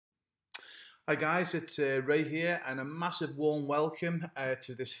Hi guys, it's Ray here and a massive warm welcome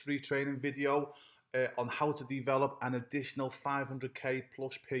to this free training video on how to develop an additional 500k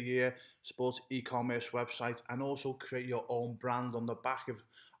plus per year sports e-commerce website and also create your own brand on the back of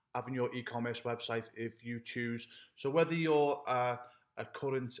having your e-commerce website if you choose. So whether you're a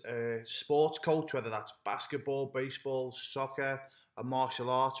current sports coach, whether that's basketball, baseball, soccer, a martial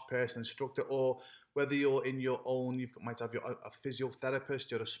arts person, instructor, or whether you're in your own, you might have a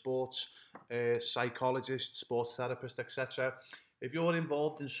physiotherapist, you're a sports psychologist, sports therapist, etc. If you're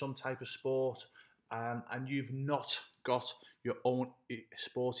involved in some type of sport and you've not got your own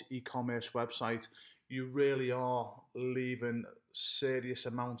sports e-commerce website, you really are leaving serious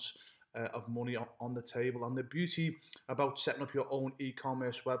amounts of money on the table. And the beauty about setting up your own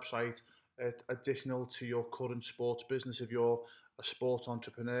e-commerce website, additional to your current sports business, if you're a sports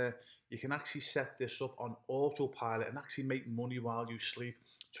entrepreneur, you can actually set this up on autopilot and actually make money while you sleep,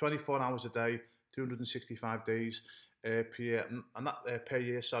 24 hours a day, 365 days per year, and that per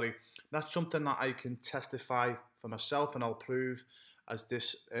year. Sorry, that's something that I can testify for myself, and I'll prove as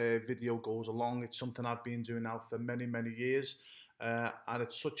this video goes along. It's something I've been doing now for many years, and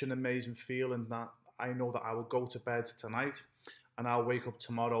it's such an amazing feeling that I know that I will go to bed tonight and I'll wake up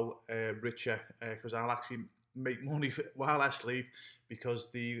tomorrow richer because I'll actually make money while I sleep,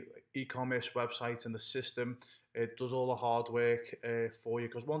 because the e-commerce website and the system, it does all the hard work for you.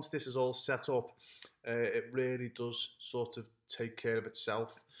 Because once this is all set up, it really does sort of take care of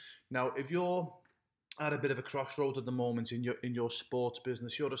itself. Now, if you're at a bit of a crossroad at the moment in your sports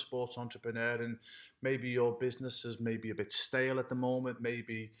business, you're a sports entrepreneur, and maybe your business is maybe a bit stale at the moment.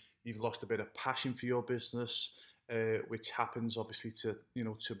 Maybe you've lost a bit of passion for your business, which happens obviously to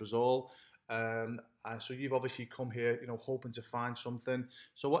us all. So you've obviously come here, hoping to find something.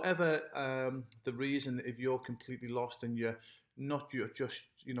 So whatever the reason, if you're completely lost and you're just,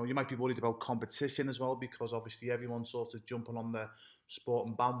 you might be worried about competition as well, because obviously everyone's sort of jumping on the sport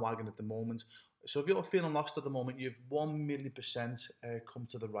and bandwagon at the moment. So if you're feeling lost at the moment, you've 1,000,000% come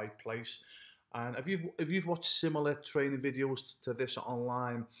to the right place. And if you've watched similar training videos to this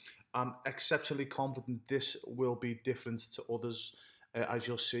online, I'm exceptionally confident this will be different to others. As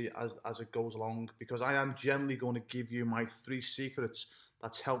you'll see as it goes along, because I am generally going to give you my 3 secrets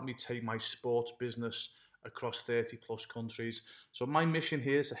that's helped me take my sports business across 30 plus countries. So my mission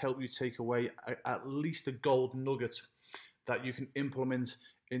here is to help you take away at least a gold nugget that you can implement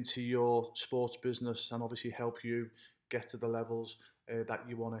into your sports business and obviously help you get to the levels that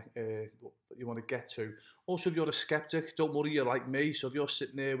you want to get to. Also, if you're a skeptic, don't worry, you're like me. So if you're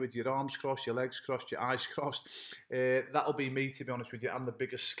sitting there with your arms crossed, your legs crossed, your eyes crossed, that'll be me, to be honest with you. I'm the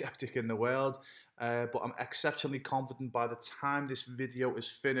biggest skeptic in the world, but I'm exceptionally confident by the time this video is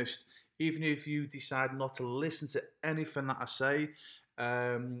finished. Even if you decide not to listen to anything that I say,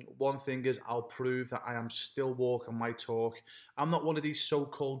 one thing is, I'll prove that I am still walking my talk. I'm not one of these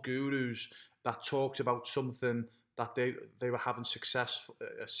so-called gurus that talks about something that they were having success for,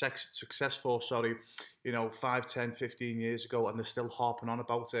 5, 10, 15 years ago, and they're still harping on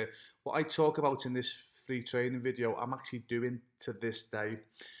about it. What I talk about in this free training video, I'm actually doing to this day.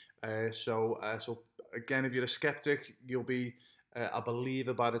 So again, if you're a skeptic, you'll be a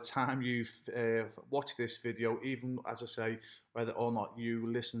believer by the time you've watched this video, even, as I say, whether or not you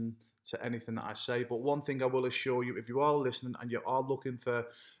listen to anything that I say. But one thing I will assure you, if you are listening and you are looking for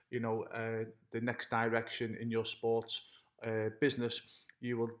the next direction in your sports business,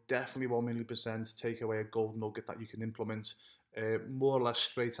 you will definitely 1,000,000% take away a gold nugget that you can implement more or less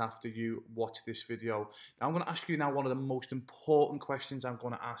straight after you watch this video. Now, I'm going to ask you now one of the most important questions I'm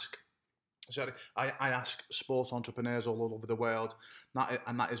going to ask. Sorry, I ask sports entrepreneurs all over the world,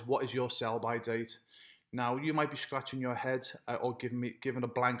 and that is, what is your sell-by date? Now, you might be scratching your head or giving a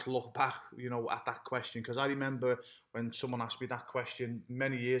blank look back, at that question, because I remember when someone asked me that question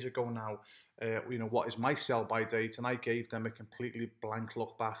many years ago now, what is my sell-by date? And I gave them a completely blank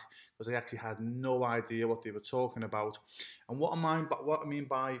look back, because they actually had no idea what they were talking about. And what I mean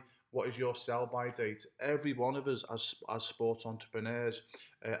by what is your sell-by date? Every one of us as sports entrepreneurs,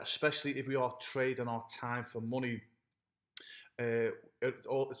 especially if we are trading our time for money,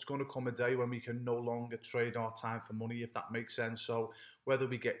 it's going to come a day when we can no longer trade our time for money, if that makes sense. So whether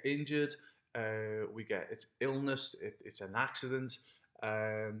we get injured, it's illness, it's an accident,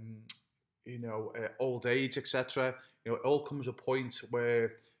 old age, etc. It all comes a point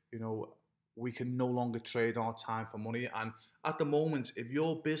where we can no longer trade our time for money. And at the moment, if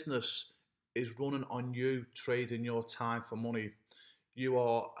your business is running on you trading your time for money,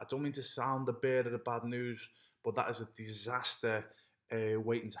 I don't mean to sound the bearer of the bad news, but that is a disaster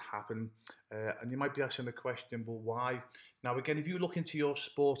waiting to happen. And you might be asking the question, well, why? Now, again, if you look into your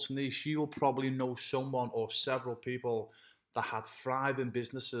sports niche, you will probably know someone or several people that had thriving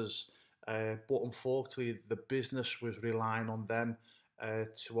businesses, but unfortunately, the business was relying on them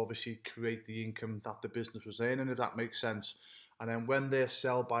to obviously create the income that the business was earning, if that makes sense. And then when their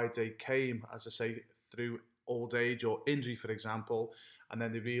sell by date came, as I say, through old age or injury, for example, and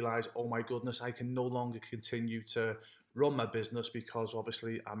then they realize, oh my goodness, I can no longer continue to run my business because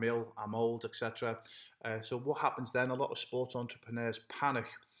obviously I'm ill, I'm old, etc. So what happens then? A lot of sports entrepreneurs panic,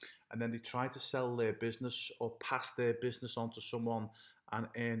 and then they try to sell their business or pass their business on to someone and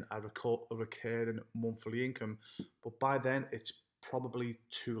earn a recurring monthly income. But by then, it's probably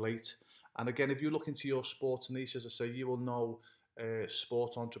too late. And again, if you look into your sports niche, as I say, you will know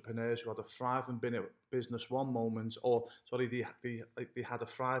sports entrepreneurs who had a thriving business one moment, or sorry, they had a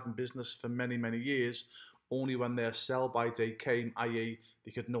thriving business for many, many years. Only when their sell by date came, i.e.,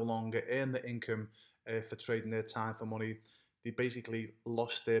 they could no longer earn the income for trading their time for money, they basically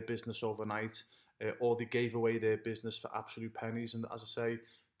lost their business overnight, or they gave away their business for absolute pennies. And as I say,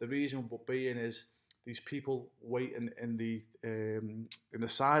 the reason being is these people waiting in the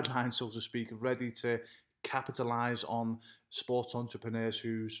sidelines, so to speak, ready to capitalize on sports entrepreneurs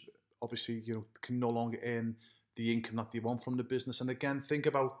who's obviously can no longer earn the income that they want from the business. And again, think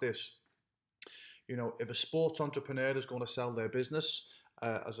about this. If a sports entrepreneur is going to sell their business,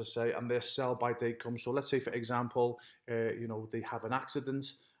 as I say, and their sell by date comes, so let's say, for example, they have an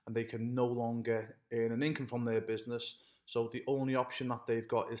accident and they can no longer earn an income from their business. So the only option that they've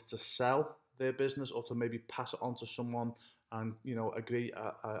got is to sell their business or to maybe pass it on to someone and, agree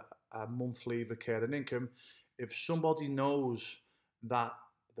a monthly recurring income. If somebody knows that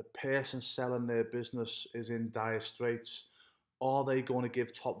the person selling their business is in dire straits, are they going to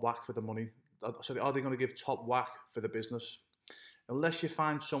give top whack for the money? Sorry, are they going to give top whack for the business? Unless you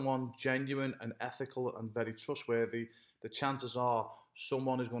find someone genuine and ethical and very trustworthy, the chances are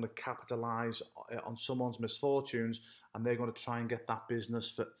someone is going to capitalize on someone's misfortunes and they're going to try and get that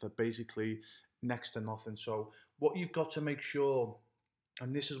business for basically next to nothing. So what you've got to make sure,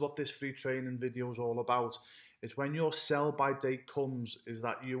 and this is what this free training video is all about, is when your sell by date comes, is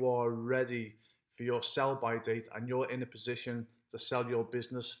that you are ready for your sell by date and you're in a position to sell your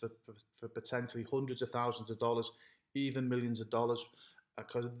business for potentially hundreds of thousands of dollars, even millions of dollars,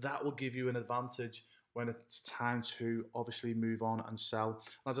 because that will give you an advantage when it's time to obviously move on and sell.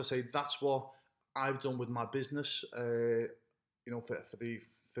 And as I say, that's what I've done with my business. For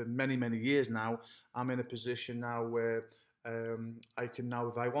many, many years now, I'm in a position now where I can now,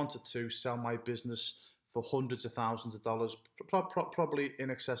 if I wanted to, sell my business for hundreds of thousands of dollars, probably in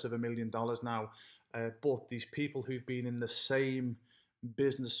excess of $1 million now. But these people who've been in the same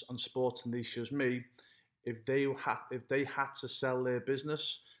business and sports niche as me, if they had to sell their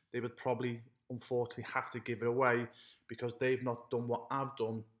business, they would probably, unfortunately, have to give it away because they've not done what I've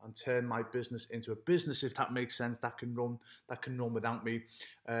done and turned my business into a business, if that makes sense, that can run without me.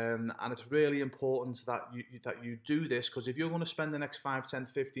 And it's really important that you do this, because if you're going to spend the next 5, 10,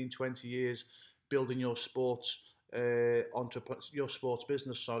 15, 20 years building your sports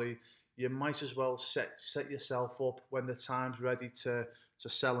business, you might as well set yourself up when the time's ready to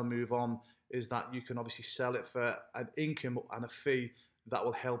sell and move on, is that you can obviously sell it for an income and a fee that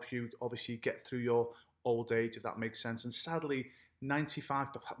will help you obviously get through your old age, if that makes sense. And sadly,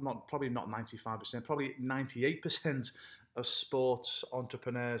 probably not 95%, probably 98% of sports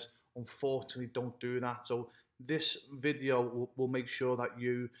entrepreneurs unfortunately don't do that. So this video will make sure that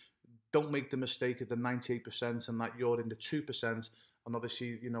you don't make the mistake of the 98% and that you're in the 2%. And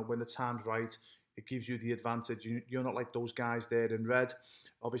obviously, when the time's right, it gives you the advantage. You're not like those guys there in red,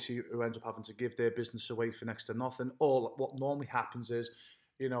 obviously, who end up having to give their business away for next to nothing. Or what normally happens is,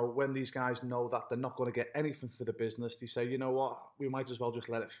 when these guys know that they're not going to get anything for the business, they say, you know what, we might as well just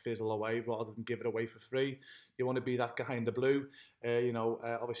let it fizzle away rather than give it away for free. You want to be that guy in the blue,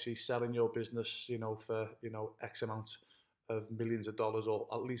 obviously selling your business, for, X amount of millions of dollars, or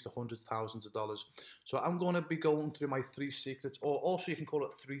at least $100,000 of dollars. So I'm going to be going through my 3 secrets, or also you can call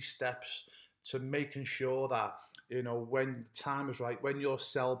it 3 steps to making sure that, when the time is right, when your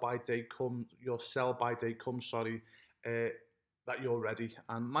sell by date comes, that you're ready.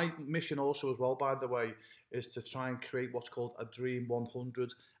 And my mission also as well, by the way, is to try and create what's called a Dream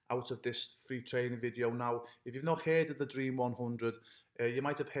 100 out of this free training video. Now, if you've not heard of the Dream 100, you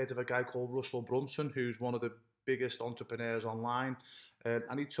might have heard of a guy called Russell Brunson, who's one of the biggest entrepreneurs online.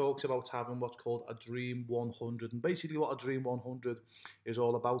 And he talks about having what's called a Dream 100. And basically what a Dream 100 is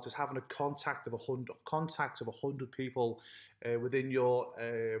all about is having a contact of 100 people within your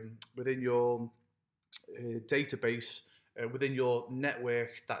database, within your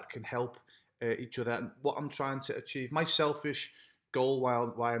network that can help each other. And what I'm trying to achieve, my selfish goal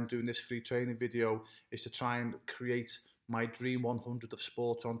while I'm doing this free training video, is to try and create my dream 100 of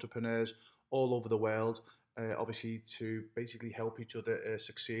sports entrepreneurs all over the world. Obviously, to basically help each other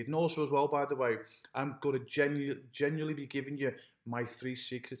succeed. And also, as well, by the way, I'm going to genuinely be giving you my 3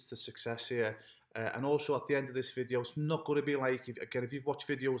 secrets to success here. And also at the end of this video, it's not going to be like, if you've watched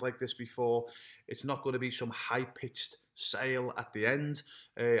videos like this before, it's not going to be some high-pitched sale at the end.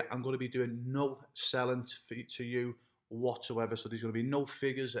 I'm going to be doing no selling to you whatsoever. So there's going to be no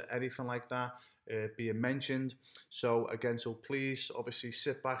figures or anything like that being mentioned. So again, so please, obviously,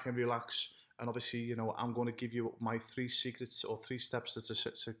 sit back and relax. And obviously, you know, I'm going to give you my 3 secrets or 3 steps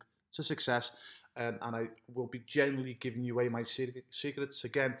to success. And I will be generally giving you away my secrets.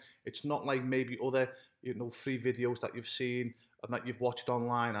 Again, it's not like maybe other, you know, free videos that you've seen and that you've watched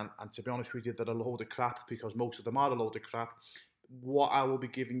online. And to be honest with you, they're a load of crap, because most of them are a load of crap. What I will be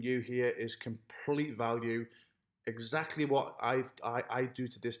giving you here is complete value. Exactly what I do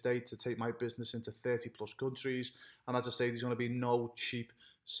to this day to take my business into 30 plus countries. And as I say, there's going to be no cheap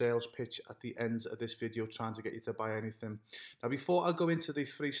sales pitch at the end of this video trying to get you to buy anything. Now, before I go into the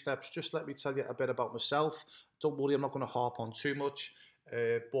 3 steps, just let me tell you a bit about myself. Don't worry, I'm not going to harp on too much,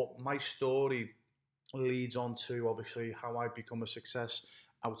 but my story leads on to obviously how I become a success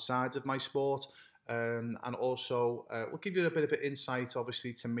outside of my sport. And also we'll give you a bit of an insight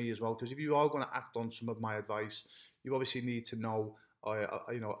obviously to me as well, because if you are going to act on some of my advice, you obviously need to know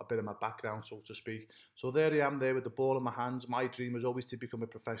you know, a bit of my background, so to speak. So there I am, there with the ball in my hands. My dream was always to become a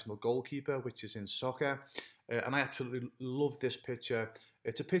professional goalkeeper, which is in soccer, and I absolutely love this picture.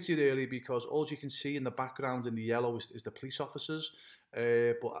 It's a pity really, because all you can see in the background in the yellow is the police officers,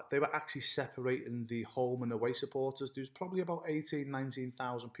 but they were actually separating the home and away supporters. There was probably about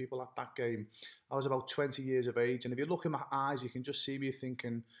 19,000 people at that game. I was about 20 years of age, and if you look in my eyes, you can just see me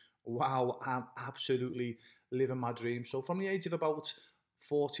thinking, wow, I'm absolutely living my dream. So from the age of about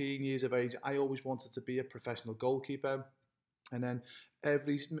 14 years of age, I always wanted to be a professional goalkeeper. And then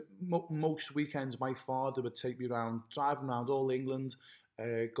most weekends, my father would take me around, driving around all England,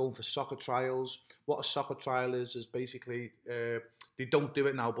 going for soccer trials. What a soccer trial is basically, they don't do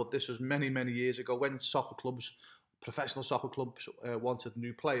it now, but this was many, many years ago when soccer clubs, professional soccer clubs wanted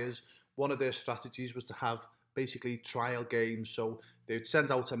new players. One of their strategies was to have basically trial games. So they would send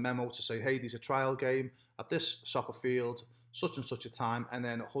out a memo to say, hey, there's a trial game at this soccer field, such and such a time, and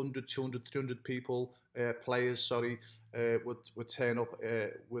then 100, 200, 300 people, players, sorry, would turn up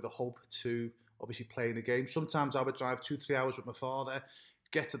with a hope to obviously play in the game. Sometimes I would drive 2-3 hours with my father,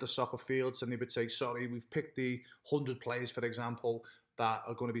 get to the soccer fields, and he would say, sorry, we've picked the 100 players, for example, that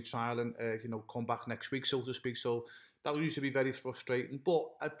are going to be trialing, you know, come back next week, so to speak. So that used to be very frustrating, but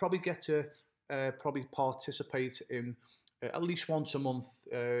I'd probably get to probably participate in at least once a month.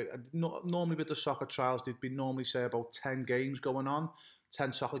 Normally with the soccer trials, there'd be normally say about 10 games going on,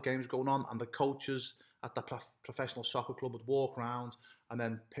 10 soccer games going on, and the coaches at the professional soccer club would walk around and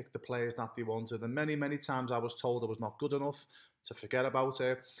then pick the players that they wanted. And many, many times I was told I was not good enough, to forget about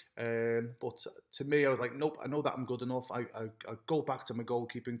it. But to me, I was like, nope, I know that I'm good enough. I go back to my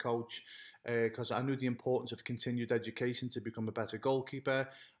goalkeeping coach, because I knew the importance of continued education to become a better goalkeeper,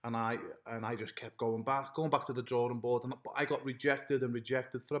 and I just kept going back to the drawing board, and I got rejected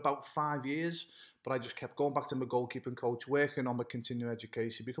for about 5 years, but I just kept going back to my goalkeeping coach, working on my continuing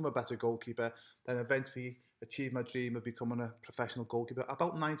education, become a better goalkeeper, then eventually achieve my dream of becoming a professional goalkeeper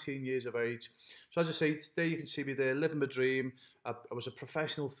about 19 years of age. So as I say, today you can see me there living my dream. I was a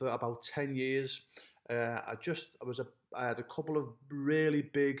professional for about 10 years. I had a couple of really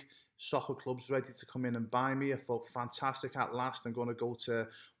big soccer clubs ready to come in and buy me. I thought, fantastic, at last I'm going to go to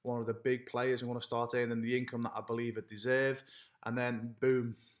one of the big players. I'm going to start earning the income that I believe I deserve. And then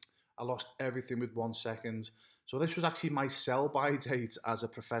boom, I lost everything with 1 second. So this was actually my sell-by date as a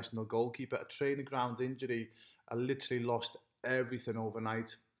professional goalkeeper, a training ground injury. I literally lost everything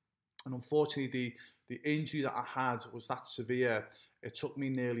overnight. And unfortunately, the injury that I had was that severe. It took me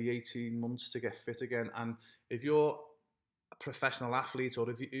nearly 18 months to get fit again. And if you're a professional athlete,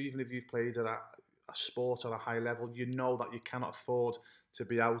 or even if you've played at a sport at a high level, you know that you cannot afford to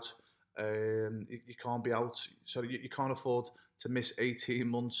be out. You can't be out. So you can't afford to miss 18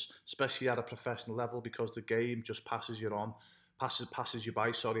 months, especially at a professional level, because the game just passes you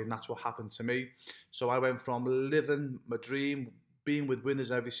by, sorry, and that's what happened to me. So I went from living my dream, being with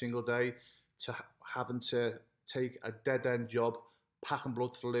winners every single day, to having to take a dead-end job, packing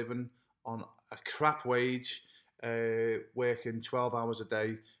blood for a living, on a crap wage, working 12 hours a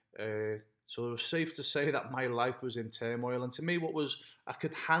day, So it was safe to say that my life was in turmoil. And to me, I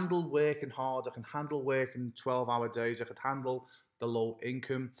could handle working hard, I can handle working 12-hour days, I could handle the low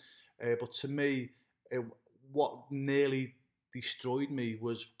income. But to me, it, what nearly destroyed me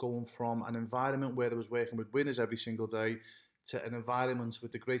was going from an environment where I was working with winners every single day to an environment,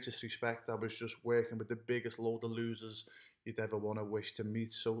 with the greatest respect, I was just working with the biggest load of losers you'd ever want to wish to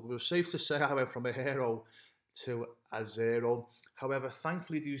meet. So it was safe to say I went from a hero to a zero. However,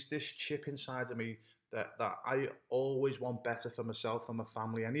 thankfully, there's this chip inside of me that I always want better for myself and my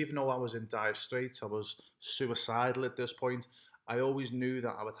family. And even though I was in dire straits, I was suicidal at this point, I always knew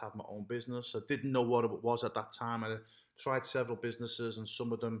that I would have my own business. I didn't know what it was at that time. I tried several businesses,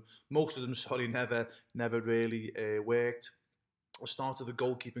 and most of them, sorry, never really worked. I started a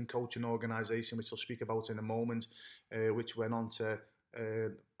goalkeeping coaching organisation, which I'll speak about in a moment, which went on to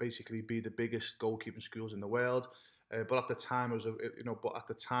basically be the biggest goalkeeping schools in the world. But at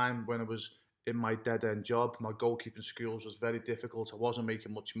the time, when I was in my dead end job, my goalkeeping schools was very difficult. I wasn't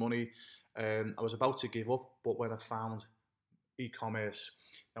making much money, and I was about to give up. But when I found e-commerce,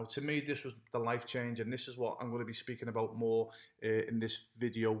 now to me this was the life change, and this is what I'm going to be speaking about more in this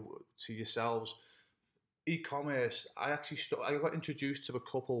video to yourselves. E-commerce, I got introduced to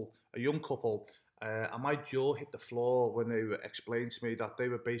a young couple, and my jaw hit the floor when they explained to me that they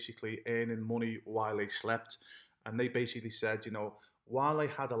were basically earning money while they slept. And they basically said, while they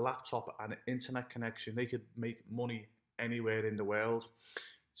had a laptop and an internet connection, they could make money anywhere in the world.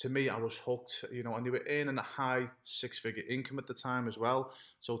 To me, I was hooked, and they were earning a high six-figure income at the time as well.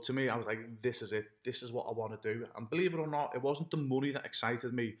 So to me, I was like, this is it. This is what I want to do. And believe it or not, it wasn't the money that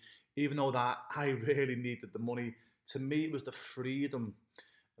excited me, even though that I really needed the money. To me, it was the freedom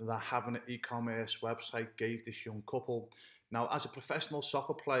that having an e-commerce website gave this young couple. Now, as a professional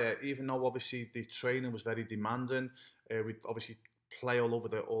soccer player, even though obviously the training was very demanding, we'd obviously play all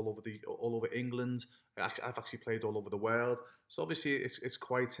over England. I've actually played all over the world, so obviously it's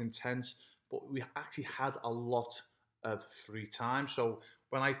quite intense. But we actually had a lot of free time. So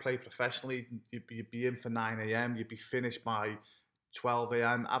when I played professionally, you'd be in for 9 a.m. You'd be finished by 12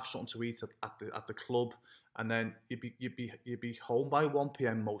 a.m. Have something to eat at the club, and then you'd be home by 1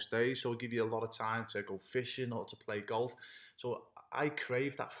 p.m. most days. So it'll give you a lot of time to go fishing or to play golf. So I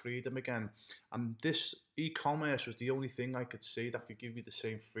craved that freedom again, and this e-commerce was the only thing I could see that could give me the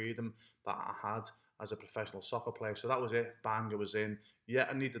same freedom that I had as a professional soccer player. So that was it. Bang, I was in. Yeah,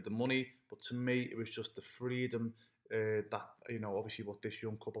 I needed the money, but to me, it was just the freedom that obviously what this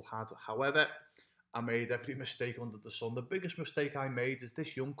young couple had. However, I made every mistake under the sun. The biggest mistake I made is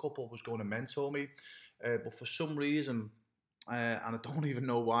this young couple was going to mentor me, but for some reason, and I don't even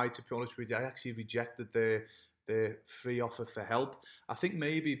know why, to be honest with you, I actually rejected the free offer for help. I think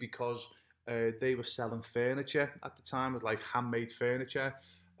maybe because they were selling furniture at the time, with like handmade furniture,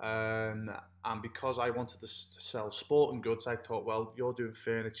 and because I wanted to sell sporting goods, I thought, well, you're doing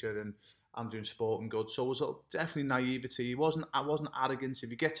furniture and I'm doing sporting goods. So it was definitely naivety. I wasn't arrogance. If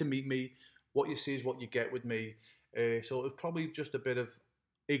you get to meet me, what you see is what you get with me. So it was probably just a bit of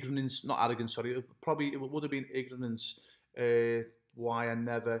ignorance, not arrogance, sorry. It would have been ignorance why I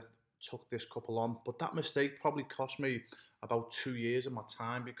never took this couple on. But that mistake probably cost me about 2 years of my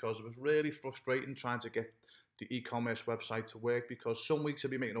time, because it was really frustrating trying to get the e-commerce website to work, because some weeks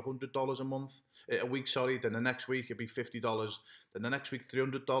I'd be making $100 a week, sorry. Then the next week it'd be $50. Then the next week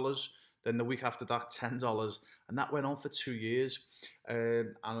 $300. Then the week after that $10, and that went on for 2 years.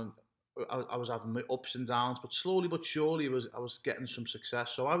 And I was having my ups and downs, but slowly but surely I was getting some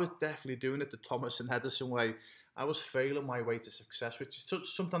success. So I was definitely doing it the Thomas and Edison way. I was failing my way to success, which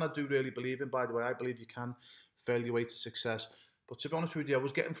is something I do really believe in, by the way. I believe you can fail your way to success. But to be honest with you, I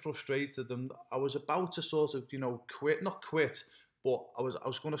was getting frustrated, and I was about to sort of, quit, not quit, but I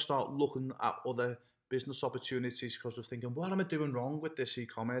was going to start looking at other business opportunities, because I was thinking, what am I doing wrong with this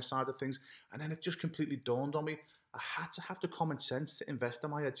e-commerce side of things? And then it just completely dawned on me, I had to have the common sense to invest in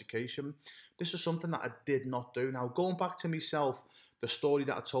my education. This is something that I did not do. Now, going back to myself, the story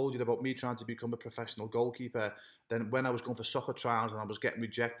that I told you about me trying to become a professional goalkeeper, then when I was going for soccer trials and I was getting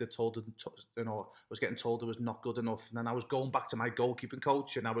rejected, I was getting told I was not good enough. And then I was going back to my goalkeeping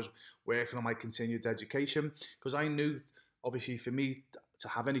coach, and I was working on my continued education, because I knew, obviously, for me to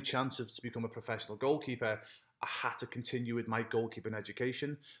have any chances to become a professional goalkeeper, I had to continue with my goalkeeping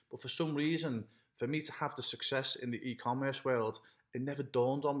education. But for some reason, for me to have the success in the e-commerce world, it never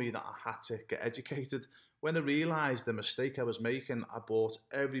dawned on me that I had to get educated. When I realised the mistake I was making, I bought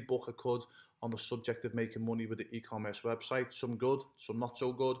every book I could on the subject of making money with the e-commerce website. Some good, some not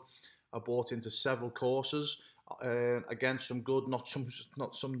so good. I bought into several courses. Again, some good,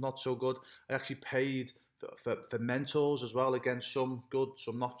 some not so good. I actually paid for mentors as well. Again, some good,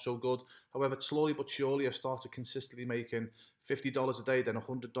 some not so good. However, slowly but surely, I started consistently making $50 a day, then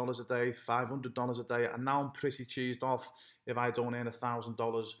 $100 a day, $500 a day, and now I'm pretty cheesed off if I don't earn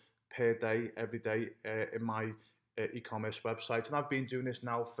 $1,000 per day every day in my e-commerce website. And I've been doing this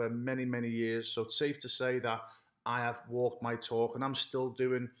now for many, many years. So it's safe to say that I have walked my talk, and I'm still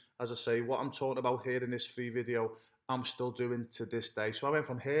doing, as I say, what I'm talking about here in this free video, I'm still doing to this day. So I went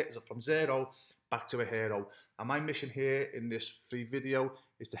from zero back to a hero. And my mission here in this free video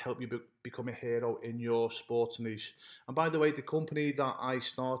is to help you become a hero in your sports niche. And by the way, the company that I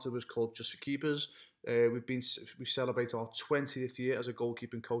started was called Just for Keepers. We celebrate our 20th year as a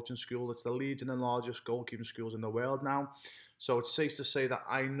goalkeeping coaching school. It's the leading and largest goalkeeping schools in the world now. So it's safe to say that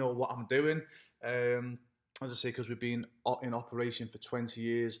I know what I'm doing. As I say, because we've been in operation for 20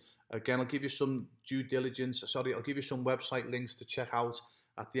 years. Again, I'll give you some due diligence. Sorry, I'll give you some website links to check out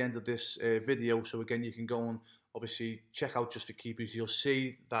at the end of this video. So again, you can go and obviously check out Just for Keepers. You'll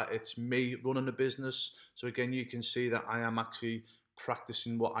see that it's me running the business. So again, you can see that I am actually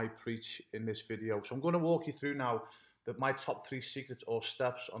practicing what I preach in this video. So I'm going to walk you through now my top 3 secrets or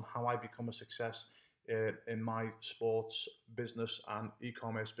steps on how I become a success in my sports business and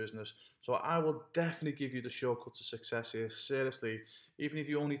e-commerce business. So I will definitely give you the shortcut to success here. Seriously, even if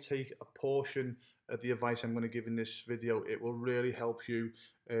you only take a portion of the advice I'm going to give in this video, it will really help you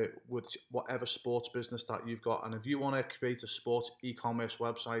with whatever sports business that you've got. And if you want to create a sports e-commerce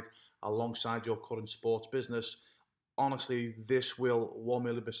website alongside your current sports business, honestly, this will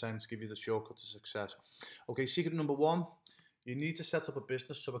 1,000,000% give you the shortcut to success. Okay, secret number 1, you need to set up a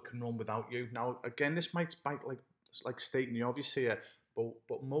business so it can run without you. Now, again, this might like stating the obvious here,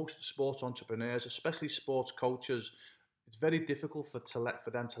 but most sports entrepreneurs, especially sports coaches, it's very difficult for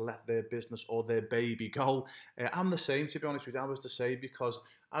them to let their business or their baby go. I'm the same, to be honest with you. I was to say, because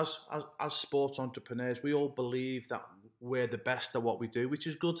as sports entrepreneurs, we all believe that we're the best at what we do, which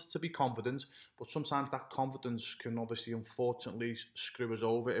is good to be confident, but sometimes that confidence can obviously, unfortunately, screw us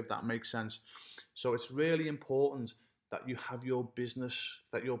over, if that makes sense. So it's really important that you have your business,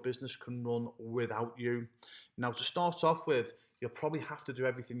 that your business can run without you. Now, to start off with, you'll probably have to do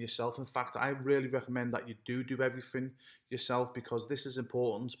everything yourself. In fact, I really recommend that you do everything yourself, because this is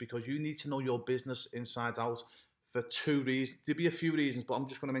important, because you need to know your business inside out for 2 reasons. There'll be a few reasons, but I'm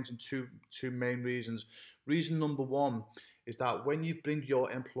just going to mention two main reasons. Reason number 1 is that when you bring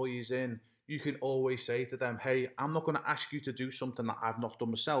your employees in, you can always say to them, hey, I'm not going to ask you to do something that I've not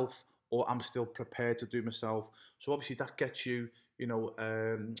done myself, or I'm still prepared to do myself. So obviously that gets you,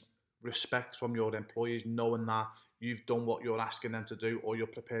 respect from your employees, knowing that you've done what you're asking them to do, or you're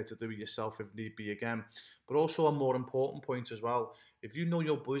prepared to do it yourself if need be again. But also a more important point as well, if you know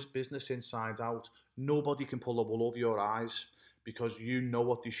your business inside out, nobody can pull the wool over your eyes, because you know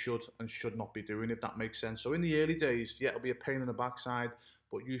what they should and should not be doing, if that makes sense. So in the early days, yeah, it'll be a pain in the backside,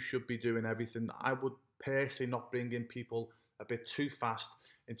 but you should be doing everything. I would personally not bring in people a bit too fast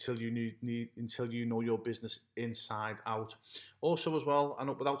until you know your business inside out. Also as well,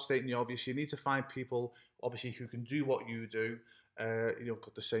 and without stating the obvious, you need to find people obviously who can do what you do,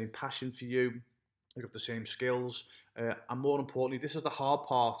 got the same passion for you, you've got the same skills, and more importantly, this is the hard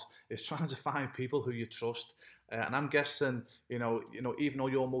part, is trying to find people who you trust. And I'm guessing, even though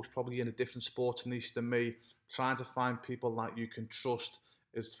you're most probably in a different sports niche than me, trying to find people that you can trust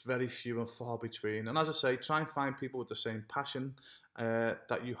is very few and far between. And as I say, try and find people with the same passion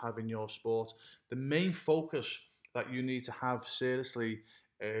that you have in your sport. The main focus that you need to have, seriously,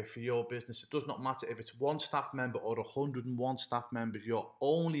 for your business, it does not matter if it's 1 staff member or 101 staff members. Your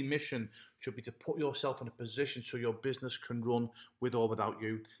only mission should be to put yourself in a position so your business can run with or without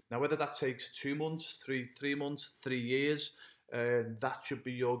you. Now, whether that takes 2 months, 3 months, 3 years, that should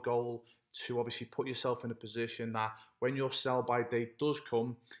be your goal, to obviously put yourself in a position that when your sell by date does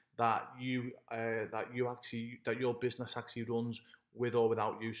come, that your business actually runs with or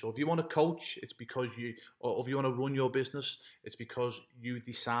without you. So if you want to coach, it's because or if you want to run your business, it's because you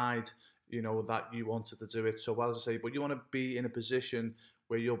decide, that you wanted to do it. So as I say, but you want to be in a position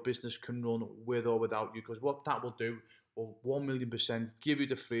where your business can run with or without you, because what that will do will 1,000,000% give you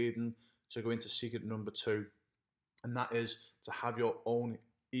the freedom to go into secret number 2, and that is to have your own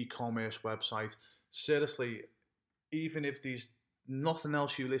e-commerce website. Seriously, even if there's nothing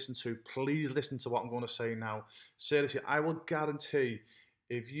else you listen to, please listen to what I'm going to say now. Seriously, I will guarantee,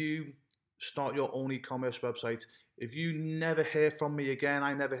 if you start your own e-commerce website, if you never hear from me again,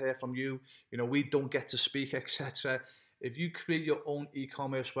 I never hear from you, we don't get to speak, etc. If you create your own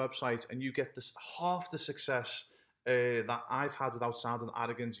e-commerce website and you get this half the success that I've had without sounding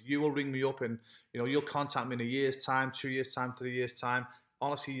arrogant, you will ring me up and you'll contact me in a year's time, 2 years time, 3 years time.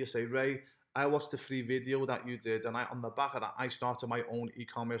 Honestly, you say, Ray, I watched the free video that you did, and on the back of that, I started my own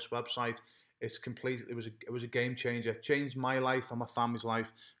e-commerce website. It's complete. It was a game changer. It changed my life and my family's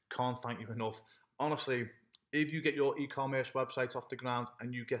life. Can't thank you enough. Honestly, if you get your e-commerce website off the ground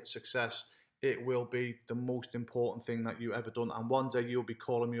and you get success, it will be the most important thing that you ever done. And one day you'll be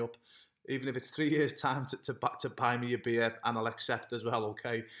calling me up, even if it's 3 years time to buy me a beer, and I'll accept as well.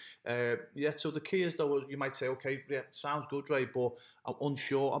 Okay. Yeah. So the key is though, you might say, okay, yeah, sounds good, Ray, but I'm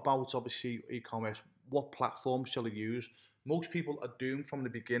unsure about obviously e-commerce. What platform shall I use? Most people are doomed from the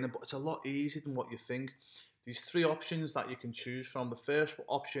beginning, but it's a lot easier than what you think. These three options that you can choose from. The first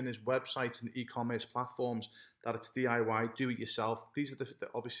option is websites and e-commerce platforms that it's DIY, do it yourself. These are the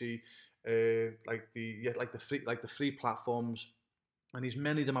obviously like the free platforms, and there's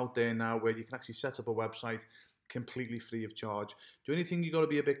many of them out there now where you can actually set up a website completely free of charge. The only thing you got to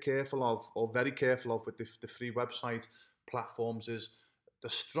be a bit careful of, or very careful of, with the free website platforms is the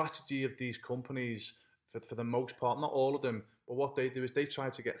strategy of these companies. For the most part, not all of them, but what they do is they try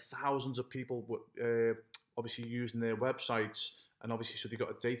to get thousands of people obviously using their websites, and obviously so they've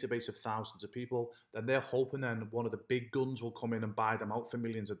got a database of thousands of people. Then they're hoping then one of the big guns will come in and buy them out for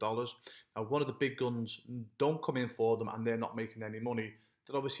millions of dollars. Now, one of the big guns don't come in for them and they're not making any money.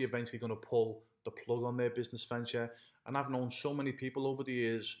 They're obviously eventually going to pull the plug on their business venture. And I've known so many people over the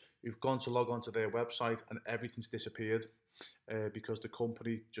years who've gone to log onto their website and everything's disappeared. Because the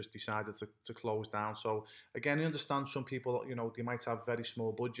company just decided to close down. So again, I understand some people, they might have very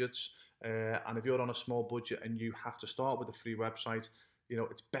small budgets, and if you're on a small budget and you have to start with a free website,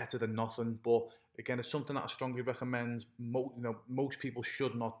 it's better than nothing. But again, it's something that I strongly recommend. Most people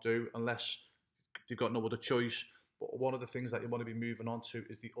should not do unless they've got no other choice. But one of the things that you want to be moving on to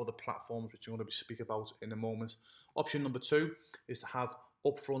is the other platforms, which I'm going to speak about in a moment. Option number 2 is to have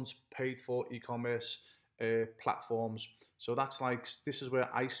upfront paid for e-commerce platforms. So that's like, this is where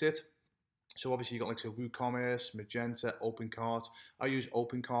I sit. So obviously you got like WooCommerce, Magento, OpenCart. I use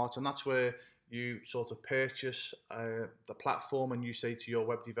OpenCart, and that's where you sort of purchase the platform and you say to your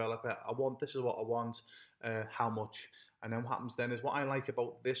web developer, this is what I want, how much? And then what happens then is, what I like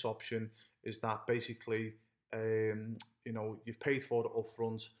about this option is that basically, you've paid for it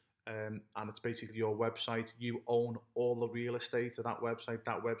upfront, and it's basically your website. You own all the real estate of that website.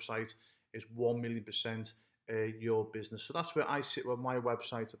 That website is 1,000,000% your business. So that's where I sit with my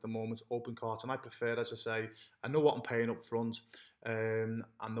website at the moment, OpenCart, and I prefer, as I say, I know what I'm paying up front, and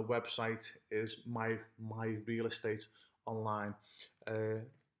the website is my real estate online.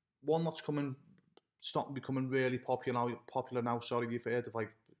 One that's starting becoming really popular now. Sorry, you've heard of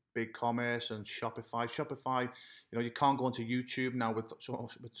like BigCommerce and Shopify. Shopify, you can't go onto YouTube now without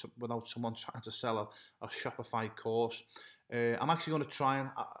someone trying to sell a Shopify course. I'm actually going to try and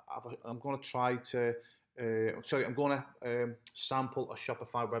I'm going to sample a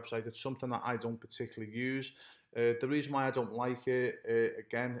Shopify website. It's something that I don't particularly use. The reason why I don't like it,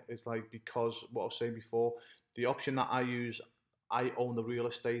 again, is because what I was saying before, the option that I use, I own the real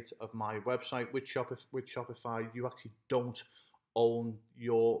estate of my website. With Shopify, you actually don't own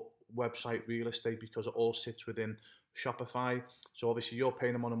your website real estate because it all sits within Shopify. So obviously you're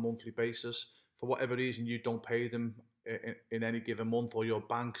paying them on a monthly basis. For whatever reason you don't pay them in any given month, or your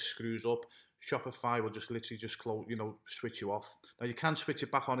bank screws up, Shopify will just literally close, switch you off. Now you can switch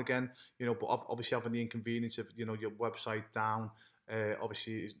it back on again, but obviously having the inconvenience of, your website down,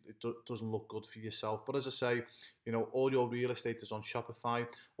 obviously it doesn't look good for yourself. But as I say, all your real estate is on Shopify.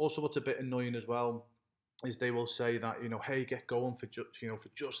 Also, what's a bit annoying as well is they will say that, hey, get going for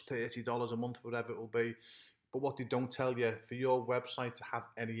just $30 a month, whatever it will be. But what they don't tell you, for your website to have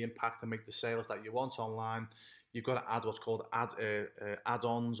any impact and make the sales that you want online, you've got to add what's called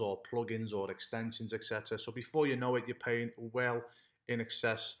add-ons or plugins or extensions, etc. So before you know it, you're paying well in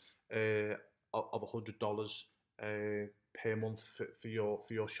excess of $100 per month for your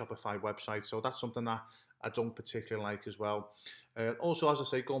Shopify website. So that's something that I don't particularly like as well. Also, as I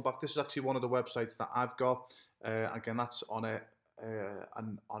say, going back, this is actually one of the websites that I've got. Again, that's on an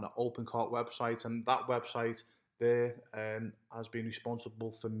OpenCart website, and that website there has been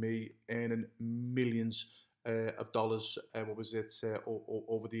responsible for me earning millions of dollars. Over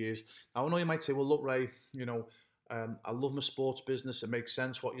the years. Now I know you might say, well, look, Ray, I love my sports business. It makes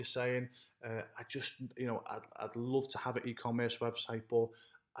sense what you're saying. I just, I'd love to have an e-commerce website, but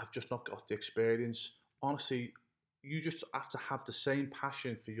I've just not got the experience. Honestly, you just have to have the same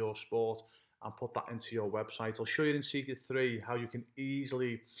passion for your sport and put that into your website. I'll show you in Secret 3 how you can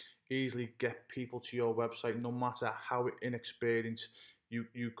easily get people to your website, no matter how inexperienced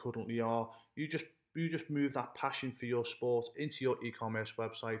you currently are. You just move that passion for your sport into your e-commerce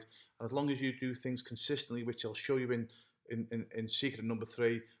website, and as long as you do things consistently, which I'll show you in secret number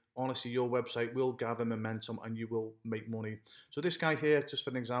 3, honestly, your website will gather momentum and you will make money. So this guy here, just for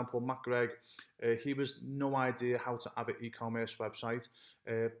an example, Matt Gregg, he was no idea how to have an e-commerce website.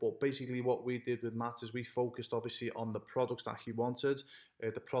 But basically what we did with Matt is we focused obviously on the products that he wanted,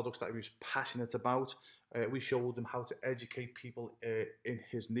 the products that he was passionate about. We showed him how to educate people in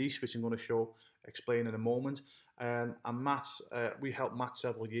his niche, which I'm going to explain in a moment. And Matt, we helped Matt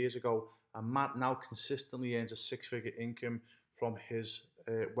several years ago, and Matt now consistently earns a six-figure income from his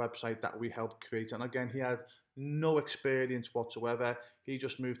website that we helped create. And again, he had no experience whatsoever. He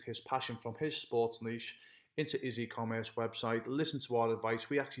just moved his passion from his sports niche into his e-commerce website, listened to our advice.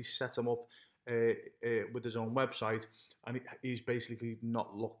 We actually set him up with his own website, and he's basically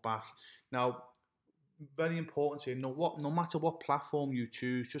not looked back. Now, very important here. No matter what platform you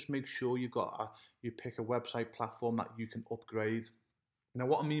choose, just make sure you pick a website platform that you can upgrade. Now,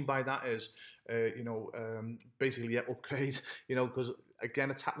 what I mean by that is, basically, upgrade, because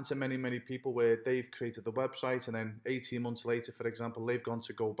again, it's happened to many people where they've created the website and then 18 months later, for example, they've gone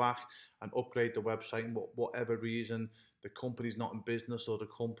to go back and upgrade the website, and whatever reason, the company's not in business or the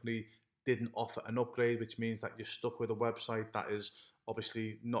company didn't offer an upgrade, which means that you're stuck with a website that is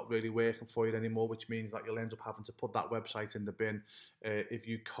obviously not really working for you anymore, which means that you'll end up having to put that website in the bin if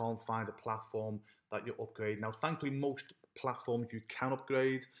you can't find a platform that you upgrade. Now, thankfully, most platforms you can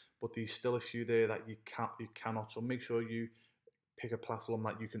upgrade, but there's still a few there that you cannot. So make sure you pick a platform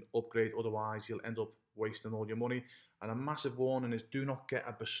that you can upgrade, otherwise you'll end up wasting all your money. And a massive warning is, do not get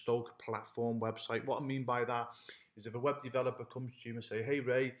a bespoke platform website. What I mean by that is, if a web developer comes to you and say, hey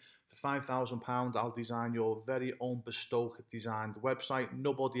Ray, for £5,000 I'll design your very own bespoke designed website,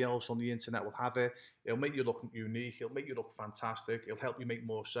 nobody else on the internet will have it, it'll make you look unique, it'll make you look fantastic, it'll help you make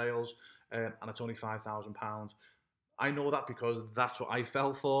more sales, and it's only £5,000. I know that because that's what I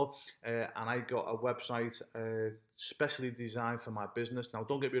fell for, and I got a website specially designed for my business. Now,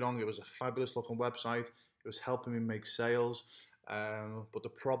 don't get me wrong, it was a fabulous looking website. It was helping me make sales, but the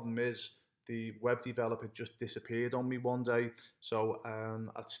problem is the web developer just disappeared on me one day. So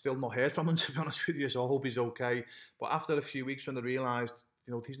I've still not heard from him, to be honest with you, so I hope he's okay. But after a few weeks, when I realised,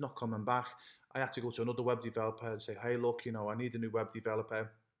 he's not coming back, I had to go to another web developer and say, hey, look, I need a new web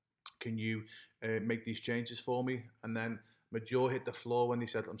developer. Can you make these changes for me? And then my jaw hit the floor when they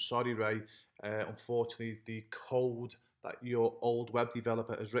said, I'm sorry, Ray, unfortunately, the code that your old web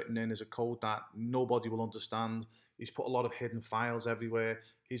developer has written in is a code that nobody will understand. He's put a lot of hidden files everywhere.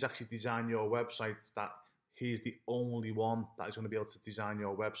 He's actually designed your website that he's the only one that is going to be able to design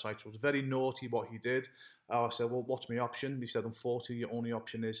your website. So it was very naughty what he did. I said, well, what's my option? He said, unfortunately, your only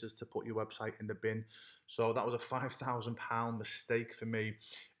option is to put your website in the bin. So that was a £5,000 mistake for me.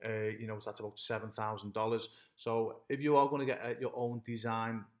 That's about $7,000. So if you are going to get your own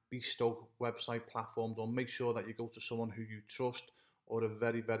design, bespoke website platforms, or make sure that you go to someone who you trust, or a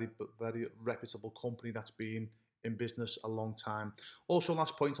very, very, very reputable company that's been in business a long time. Also,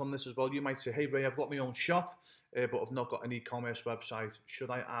 last point on this as well, you might say, hey Ray, I've got my own shop, but I've not got an e-commerce website. Should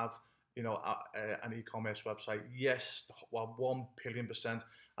I have an e-commerce website? Yes, 1 billion %.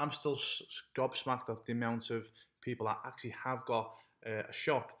 I'm still gobsmacked at the amount of people that actually have got a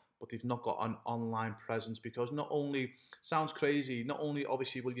shop, but they've not got an online presence, because not only, sounds crazy, not only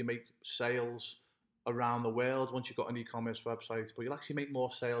obviously will you make sales around the world once you've got an e-commerce website, but you'll actually make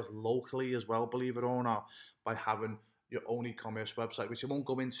more sales locally as well, believe it or not, by having your own e-commerce website, which I won't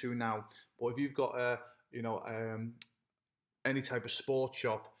go into now. But if you've got any type of sports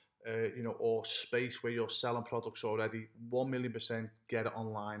shop, or space where you're selling products already, 1 million % get it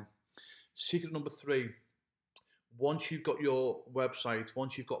online. Secret number 3, once you've got your website,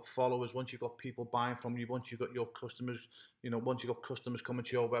 once you've got followers, once you've got people buying from you, once you've got your customers, once you've got customers coming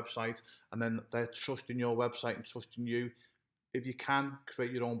to your website, and then they're trusting your website and trusting you, if you can,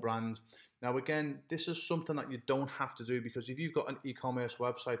 create your own brand. Now, again, this is something that you don't have to do, because if you've got an e-commerce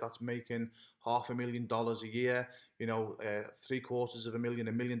website that's making $500,000 a year, $750,000,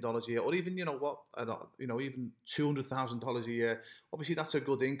 $1 million a year, or even, even $200,000 a year, obviously that's a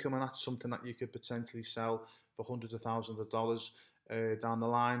good income, and that's something that you could potentially sell for hundreds of thousands of dollars down the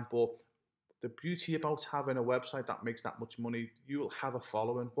line. But the beauty about having a website that makes that much money, you will have a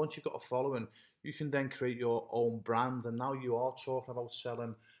following. Once you've got a following, you can then create your own brand, and now you are talking about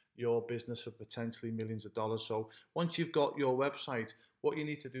selling your business for potentially millions of dollars. So once you've got your website, what you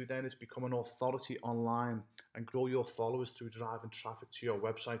need to do then is become an authority online and grow your followers through driving traffic to your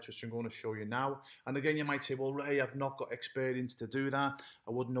website, which I'm going to show you now. And again, you might say, well, Ray, I've not got experience to do that.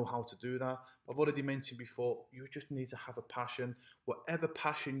 I wouldn't know how to do that. I've already mentioned before, you just need to have a passion. Whatever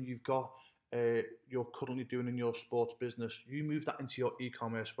passion you've got, you're currently doing in your sports business, you move that into your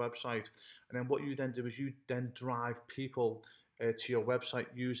e-commerce website. And then what you then do is you then drive people to your website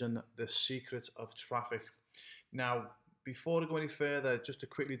using the secret of traffic. Now, before I go any further, just to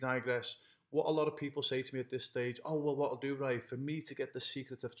quickly digress, what a lot of people say to me at this stage, oh, well, what I'll do, Ray, for me to get the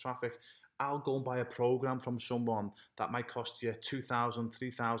secret of traffic, I'll go and buy a program from someone that might cost you $2,000,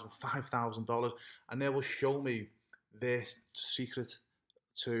 $3,000, $5,000, and they will show me their secret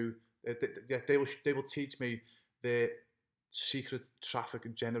to, they will teach me their secret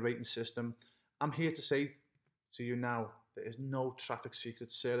traffic generating system. I'm here to say to you now, there is no traffic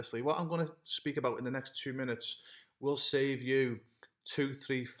secret. Seriously, what I'm going to speak about in the next 2 minutes will save you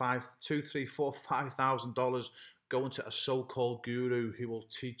 $5,000 going to a so-called guru who will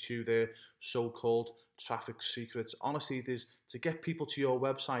teach you their so-called traffic secrets. Honestly, it is to get people to your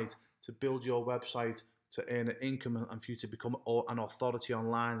website, to build your website, to earn an income, and for you to become an authority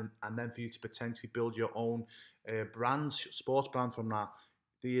online, and then for you to potentially build your own sports brand from that.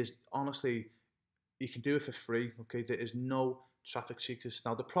 There is, honestly, you can do it for free. Okay, there is no traffic secrets.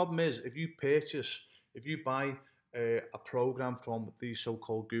 Now the problem is, if you buy a program from these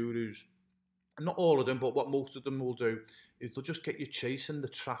so-called gurus, not all of them, but what most of them will do is they'll just get you chasing the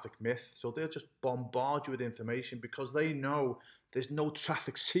traffic myth. So they'll just bombard you with information because they know there's no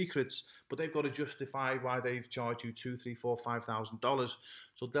traffic secrets, but they've got to justify why they've charged you $2,000, $3,000, $4,000, $5,000.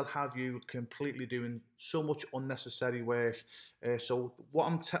 So they'll have you completely doing so much unnecessary work. So what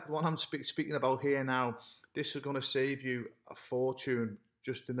I'm speaking about here now, this is going to save you a fortune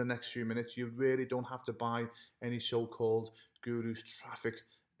just in the next few minutes. You really don't have to buy any so-called gurus traffic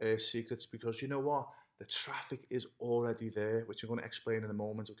secrets, because you know what, the traffic is already there, which I'm going to explain in a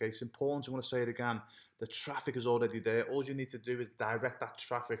moment. Okay, it's important. I'm going to say it again. The traffic is already there. All you need to do is direct that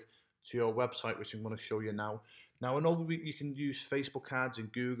traffic to your website, which I'm going to show you now. Now, I know you can use Facebook ads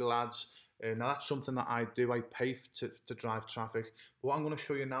and Google ads. Now that's something that I do. I pay to drive traffic. But what I'm going to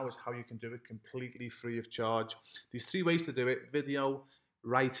show you now is how you can do it completely free of charge. There's 3 ways to do it: video,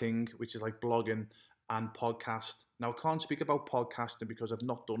 writing, which is like blogging, and podcast. Now, I can't speak about podcasting because I've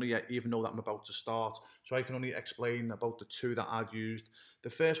not done it yet, even though that I'm about to start. So I can only explain about the 2 that I've used. The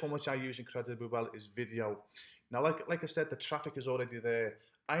first one, which I use incredibly well, is video. Now, like I said, the traffic is already there.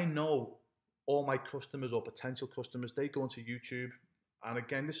 I know all my customers or potential customers, they go into YouTube. And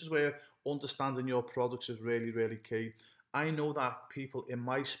again, this is where understanding your products is really, really key. I know that people in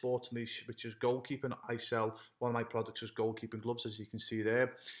my sports niche, which is goalkeeping, I sell one of my products is goalkeeping gloves, as you can see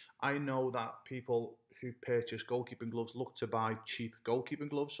there. I know that people who purchase goalkeeping gloves look to buy cheap goalkeeping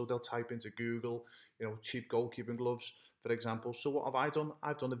gloves, so they'll type into Google, cheap goalkeeping gloves, for example. So what have I done?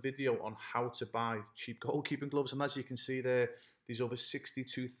 I've done a video on how to buy cheap goalkeeping gloves, and as you can see there, there's over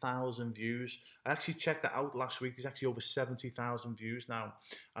 62,000 views. I actually checked that out last week. There's actually over 70,000 views now.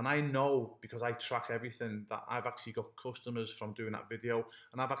 And I know, because I track everything, that I've actually got customers from doing that video.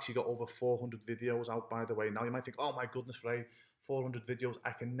 And I've actually got over 400 videos out, by the way. Now you might think, oh my goodness, Ray, 400 videos,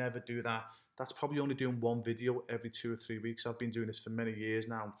 I can never do that. That's probably only doing 1 video every 2 or 3 weeks. I've been doing this for many years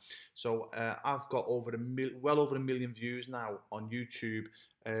now. So I've got well over 1 million views now on YouTube.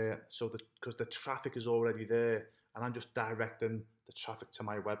 Because the traffic is already there, and I'm just directing the traffic to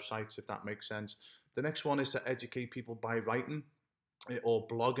my websites, if that makes sense. The next one is to educate people by writing or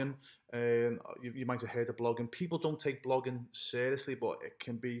blogging. You might have heard of blogging. People don't take blogging seriously, but it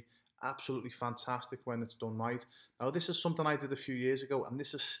can be absolutely fantastic when it's done right. Now, this is something I did a few years ago, and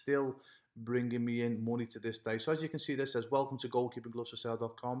this is still bringing me in money to this day. So as you can see, this says, welcome to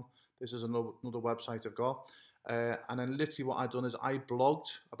goalkeepingglovesforsale.com. This is another website I've got. And then literally what I've done is I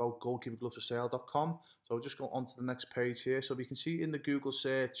blogged about goalkeepingglovesforsale.com. So I'll just go on to the next page here. So we can see in the Google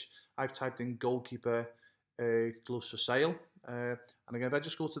search, I've typed in goalkeeper gloves for sale. And again, if I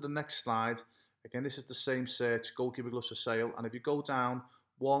just go to the next slide, again, this is the same search, goalkeeper gloves for sale. And if you go down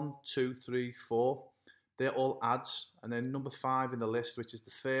 1, 2, 3, 4, they're all ads. And then number 5 in the list, which is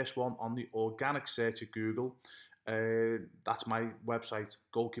the first one on the organic search at Google, that's my website,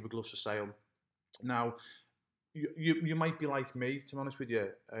 Goalkeeper Gloves for Sale. Now, you might be like me, to be honest with you.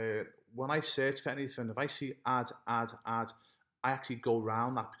 When I search for anything, if I see ad, I actually go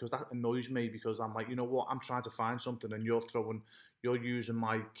around that, because that annoys me, because I'm like, you know what, I'm trying to find something and you're using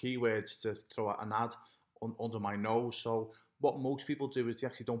my keywords to throw out an ad under my nose. So what most people do is they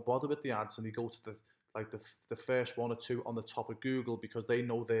actually don't bother with the ads, and they go to the first 1 or 2 on the top of Google, because they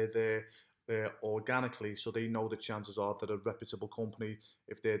know they're there organically, so they know the chances are that a reputable company,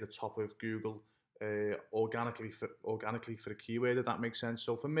 if they're the top of Google, organically for a keyword, if that makes sense.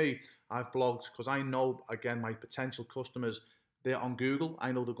 So for me, I've blogged because I know, again, my potential customers, they're on Google.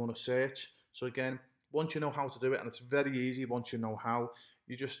 I know they're going to search. So again, once you know how to do it, and it's very easy once you know how,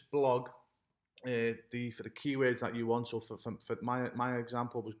 you just blog for the keywords that you want. So for my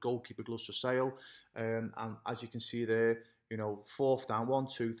example was goalkeeper gloves for sale, and as you can see there, you know, fourth down, 1,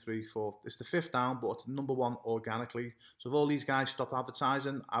 2, 3, 4. It's the fifth down, but it's number one organically. So if all these guys stop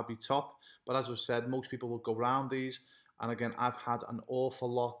advertising, I'll be top. But as I've said, most people will go around these. And again, I've had an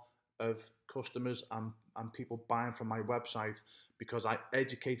awful lot of customers and people buying from my website because I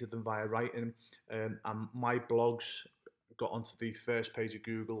educated them via writing, and my blogs got onto the first page of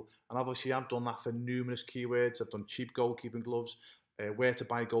Google. And obviously I've done that for numerous keywords. I've done cheap goalkeeping gloves, where to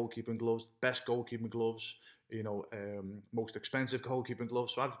buy goalkeeping gloves, best goalkeeping gloves, you know, most expensive goalkeeping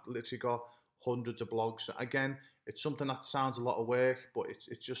gloves. So I've literally got hundreds of blogs. Again, it's something that sounds a lot of work, but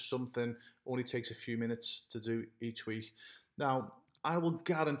it's just something only takes a few minutes to do each week. Now, I will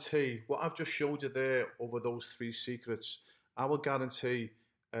guarantee what I've just showed you there over those 3 secrets, I will guarantee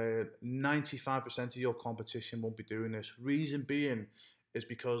 95% of your competition won't be doing this. Reason being is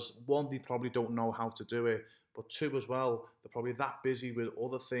because, one, they probably don't know how to do it, but two, as well, they're probably that busy with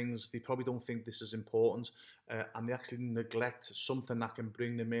other things, they probably don't think this is important, and they actually neglect something that can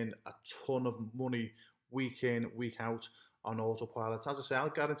bring them in a ton of money week in, week out on autopilot. As I say, I'll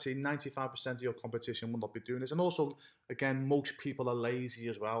guarantee 95% of your competition will not be doing this. And also, again, most people are lazy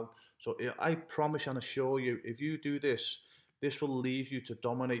as well. So I promise and assure you, if you do this, this will leave you to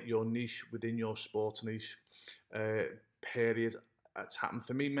dominate your niche within your sports niche. Period. It's happened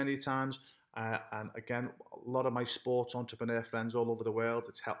for me many times. And again, a lot of my sports entrepreneur friends all over the world,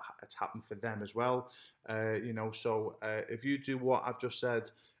 it's happened for them as well. You know, so if you do what I've just said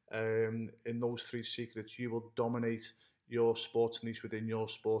in those 3 secrets, you will dominate your sports niche within your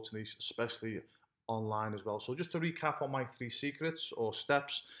sports niche, especially online as well. So just to recap on my 3 secrets or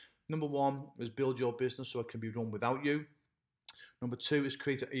steps, number 1 is build your business so it can be run without you. Number 2 is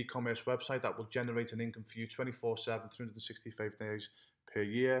create an e-commerce website that will generate an income for you 24/7, 365 days per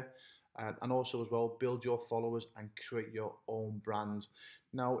year. And also as well, build your followers and create your own brand.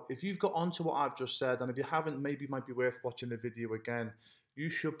 Now, if you've got onto what I've just said, and if you haven't, maybe it might be worth watching the video again. You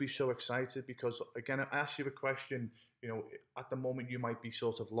should be so excited because, again, I asked you a question, you know, at the moment you might be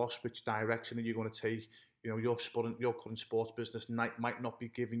sort of lost, which direction are you going to take? You know, your current sports business might not be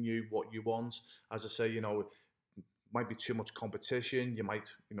giving you what you want. As I say, you know, might be too much competition, you might,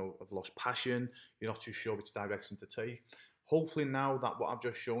 you know, have lost passion, you're not too sure which direction to take. Hopefully now that what I've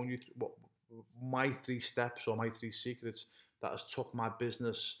just shown you, what my 3 steps or my 3 secrets that has took my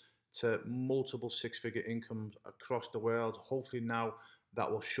business to multiple 6-figure incomes across the world, hopefully now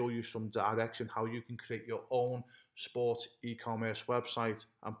that will show you some direction how you can create your own sports e-commerce website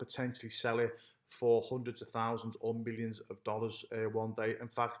and potentially sell it for hundreds of thousands or millions of dollars one day. In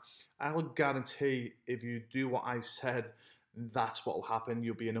fact, I will guarantee if you do what I said, that's what will happen.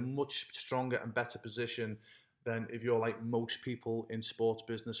 You'll be in a much stronger and better position than if you're like most people in sports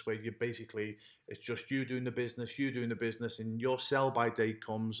business, where you basically, it's just you doing the business, and your sell by date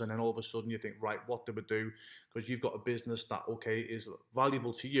comes, and then all of a sudden you think, right, what do we do? Because you've got a business that, okay, is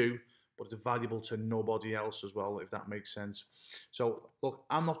valuable to you, but it's valuable to nobody else as well, if that makes sense. So look,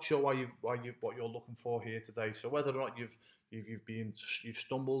 I'm not sure what you're looking for here today. So whether or not you've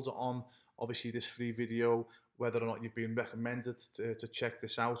stumbled on obviously this free video, whether or not you've been recommended to check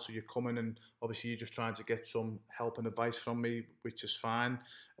this out, so you're coming and obviously you're just trying to get some help and advice from me, which is fine,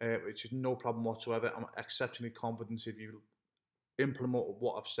 which is no problem whatsoever. I'm exceptionally confident if you implement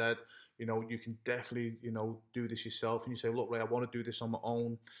what I've said, you know, you can definitely, you know, do this yourself. And you say, look, Ray, I want to do this on my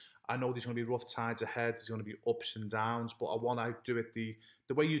own. I know there's going to be rough tides ahead. There's going to be ups and downs, but I want to do it the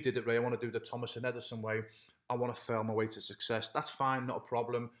way you did it, Ray. I want to do the Thomas and Edison way. I want to fail my way to success. That's fine, not a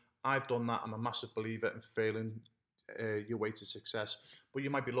problem. I've done that. I'm a massive believer in failing your way to success. But you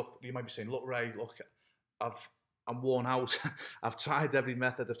might be saying, look, Ray, look, I'm worn out. I've tried every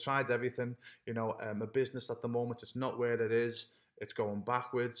method. I've tried everything. You know, my business at the moment, it's not where it is. It's going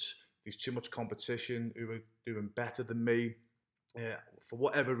backwards. There's too much competition who are doing better than me. For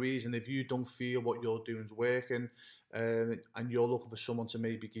whatever reason, if you don't feel what you're doing is working, and you're looking for someone to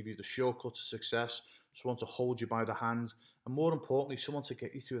maybe give you the shortcut to success, someone to hold you by the hand, and more importantly, someone to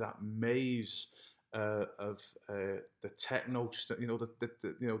get you through that maze of the techno,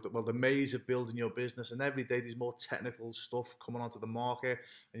 the maze of building your business. And every day there's more technical stuff coming onto the market,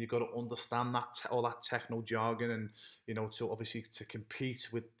 and you've got to understand that all that techno jargon, and you know, to obviously to compete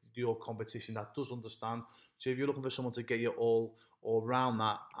with your competition that does understand. So if you're looking for someone to get you all around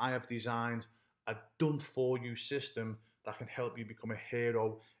that, I have designed a done for you system that can help you become a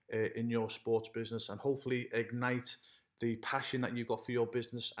hero in your sports business, and hopefully ignite the passion that you've got for your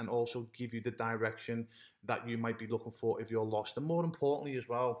business, and also give you the direction that you might be looking for if you're lost. And more importantly as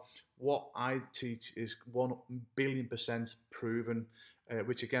well, what I teach is 1,000,000,000% proven,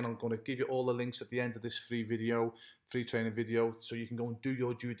 which again, I'm going to give you all the links at the end of this free training video, so you can go and do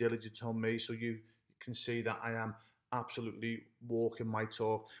your due diligence on me, so you can see that I am absolutely walking my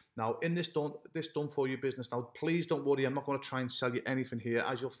talk. Now, in this done for you business, now please don't worry, I'm not going to try and sell you anything here.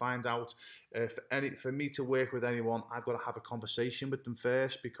 As you'll find out, for me to work with anyone, I've got to have a conversation with them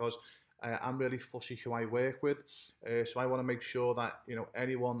first, because I'm really fussy who I work with. So I want to make sure that, you know,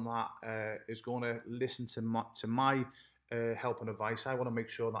 anyone that is going to listen to my help and advice, I want to make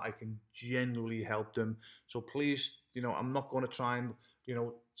sure that I can genuinely help them. So please, you know, I'm not going to try and, you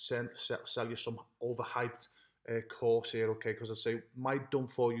know, sell you some overhyped course here, okay? Because I say my done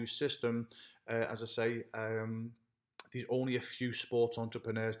for you system, as I say, there's only a few sports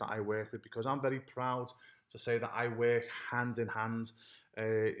entrepreneurs that I work with, because I'm very proud to say that I work hand in hand.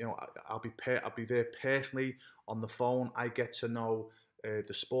 You know, I'll be there personally on the phone. I get to know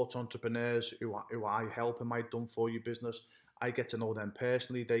the sports entrepreneurs who I help in my done for you business. I get to know them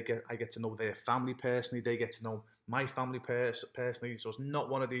personally. I get to know their family personally. They get to know my family personally. So it's not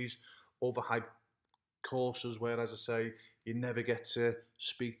one of these overhyped courses where, as I say, you never get to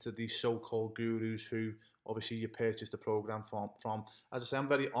speak to these so-called gurus who obviously you purchase the program from. As I say, I'm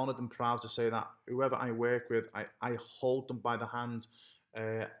very honored and proud to say that whoever I work with, I hold them by the hand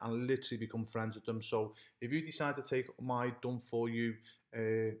and literally become friends with them. So if you decide to take my done for you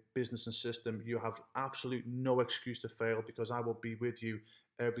business and system, you have absolute no excuse to fail, because I will be with you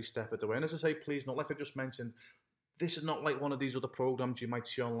every step of the way. And as I say, please note, like I just mentioned, this is not like one of these other programs you might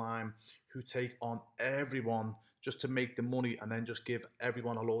see online who take on everyone just to make the money and then just give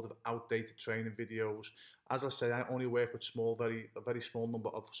everyone a load of outdated training videos. As I say, I only work with a very small number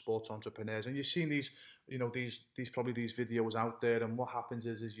of sports entrepreneurs, and you've seen these, you know, these videos out there. And what happens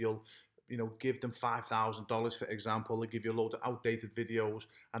is you'll, you know, give them $5,000, for example. They give you a load of outdated videos,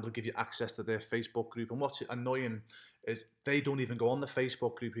 and they'll give you access to their Facebook group. And what's annoying is they don't even go on the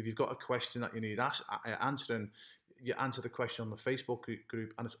Facebook group. If you've got a question that you need answering, you answer the question on the Facebook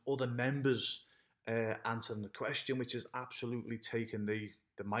group, and it's other members answering the question, which is absolutely taking the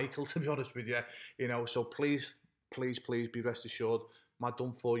Michael, to be honest with you. You know, so please be rest assured, my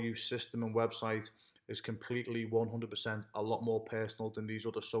done for you system and website is completely 100% a lot more personal than these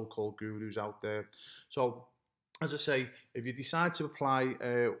other so-called gurus out there. So as I say, if you decide to apply,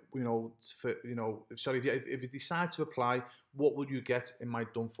 if you decide to apply, what will you get in my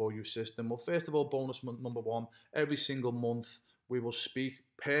done for you system? Well, first of all, bonus number one, every single month we will speak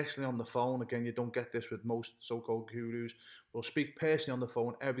personally on the phone. Again, you don't get this with most so-called gurus. We'll speak personally on the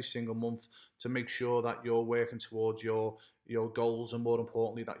phone every single month to make sure that you're working towards your goals, and more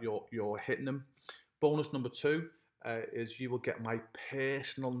importantly, that you're hitting them. Bonus number two is you will get my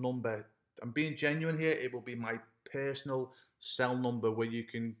personal number. I'm being genuine here. It will be my personal cell number where you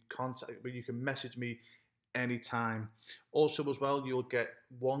can message me anytime. Also, as well, you'll get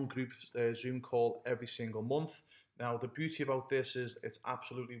one group Zoom call every single month. Now, the beauty about this is it's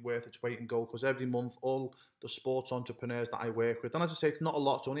absolutely worth its weight in gold, because every month, all the sports entrepreneurs that I work with, and as I say, it's not a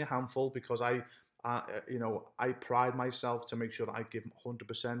lot, it's only a handful, because I pride myself to make sure that I give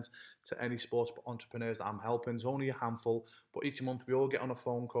 100% to any sports entrepreneurs that I'm helping. It's only a handful, but each month we all get on a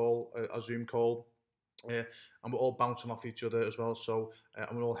phone call, a Zoom call, and we're all bouncing off each other as well. So,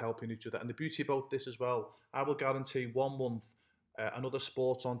 and we're all helping each other. And the beauty about this as well, I will guarantee 1 month, another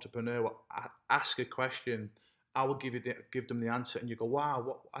sports entrepreneur will ask a question. I will give them the answer, and you go,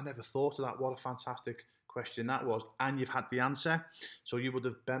 wow, I never thought of that. What a fantastic question that was. And you've had the answer. So you would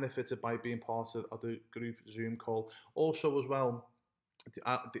have benefited by being part of the group Zoom call. Also as well,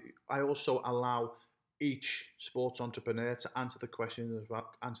 I also allow each sports entrepreneur to answer the questions as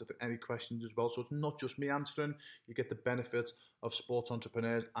well, any questions as well. So it's not just me answering, you get the benefit of sports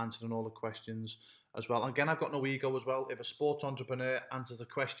entrepreneurs answering all the questions as well. And again, I've got no ego as well. If a sports entrepreneur answers the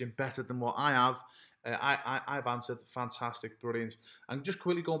question better than what I have, I've answered, fantastic, brilliant. And just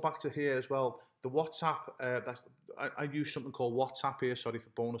quickly going back to here as well, the WhatsApp, I use something called WhatsApp here, sorry, for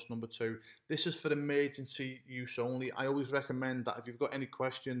bonus number two. This is for emergency use only. I always recommend that if you've got any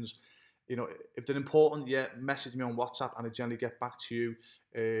questions, you know, if they're important, message me on WhatsApp, and I generally get back to you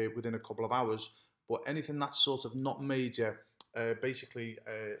within a couple of hours. But anything that's sort of not major,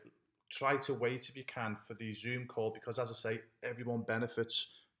 try to wait if you can for the Zoom call, because as I say, everyone benefits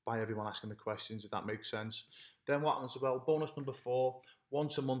by everyone asking the questions, if that makes sense. Then what happens as well, bonus number four,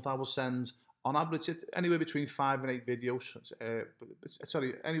 once a month I will send, on average, anywhere between 5 and 8 videos.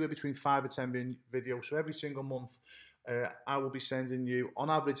 Anywhere between 5 and 10 videos. So every single month, I will be sending you,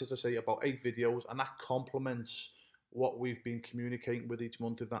 on average, as I say, about 8 videos, and that complements what we've been communicating with each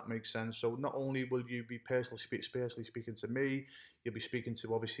month, if that makes sense. So not only will you be personally speaking to me, you'll be speaking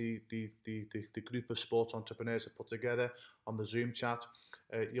to obviously the group of sports entrepreneurs that put together on the Zoom chat.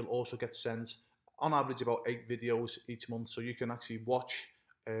 You'll also get sent, on average, about 8 videos each month, so you can actually watch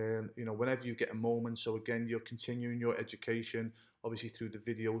you know, whenever you get a moment. So again, you're continuing your education, obviously through the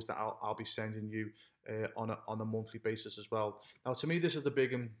videos that I'll be sending you on a monthly basis as well. Now, to me, this is the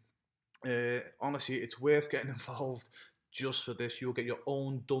big one. Honestly, it's worth getting involved just for this. You'll get your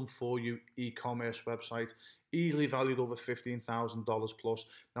own done-for-you e-commerce website, easily valued over $15,000 plus.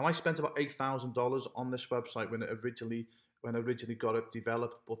 Now, I spent about $8,000 on this website when I originally got it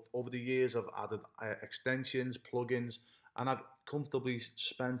developed, but over the years I've added extensions, plugins, and I've comfortably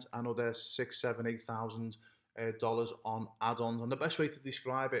spent another $6, $7, $8,000 on add-ons. And the best way to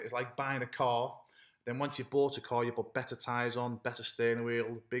describe it is like buying a car. Then once you've bought a car, you put better tyres on, better steering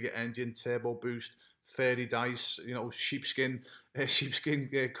wheel, bigger engine, turbo boost, fairy dice, you know, sheepskin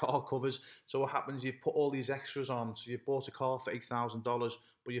car covers. So what happens? You've put all these extras on. So you've bought a car for $8,000,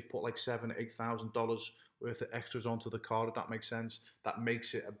 but you've put like $7,000, $8,000 worth of extras onto the car. If that makes sense, that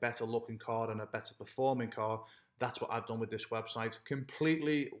makes it a better looking car and a better performing car. That's what I've done with this website.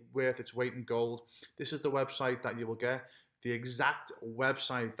 Completely worth its weight in gold. This is the website that you will get. The exact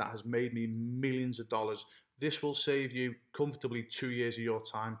website that has made me millions of dollars. This will save you comfortably 2 years of your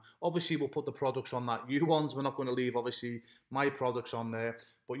time. Obviously, we'll put the products on that you want. We're not going to leave, obviously, my products on there,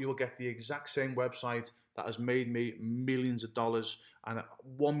 but you will get the exact same website that has made me millions of dollars. And at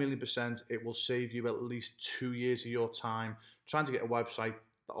 1,000,000%, it will save you at least 2 years of your time trying to get a website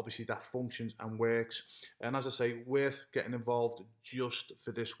that obviously that functions and works. And as I say, worth getting involved just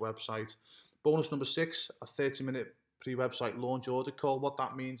for this website. Bonus number 6, a 30-minute pre-website launch audit call. What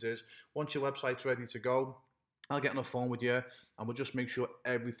that means is once your website's ready to go, I'll get on the phone with you and we'll just make sure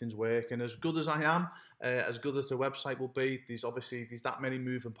everything's working. As good as I am, as good as the website will be, there's that many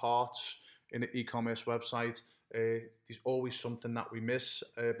moving parts in an e-commerce website. There's always something that we miss,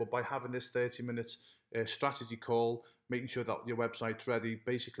 but by having this 30 minutes strategy call, making sure that your website's ready,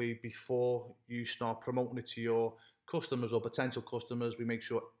 basically before you start promoting it to your customers or potential customers, we make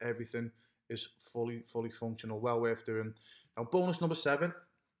sure everything is fully functional. Well worth doing. Now, bonus number 7,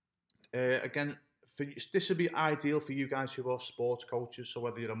 again, this would be ideal for you guys who are sports coaches. So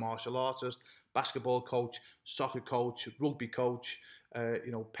whether you're a martial artist, basketball coach, soccer coach, rugby coach,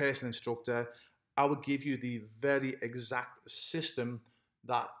 you know, personal instructor, I would give you the very exact system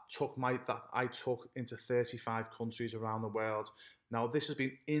that I took into 35 countries around the world. Now, this has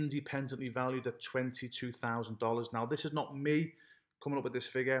been independently valued at $22,000. Now, this is not me coming up with this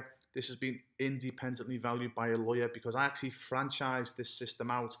figure. This has been independently valued by a lawyer because I actually franchised this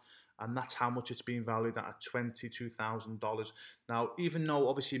system out, and that's how much it's been valued at $22,000. Now, even though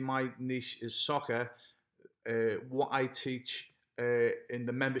obviously my niche is soccer, what I teach in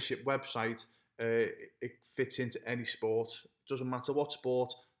the membership website, it fits into any sport. Doesn't matter what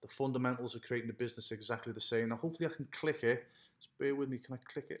sport, the fundamentals of creating a business are exactly the same. Now, hopefully I can click it. Just bear with me, can I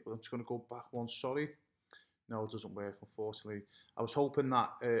click it? I'm just going to go back one, sorry. No, it doesn't work, unfortunately. I was hoping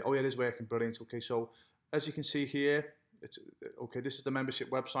that, oh yeah, it is working, brilliant. Okay, so as you can see here, this is the membership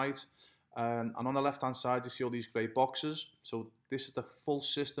website. And on the left-hand side, you see all these grey boxes. So this is the full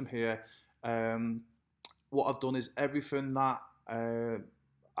system here. What I've done is everything that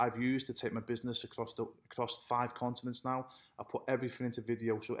I've used to take my business across 5 continents now. I've put everything into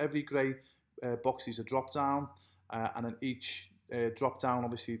video. So every grey box is a drop-down, and then each drop down,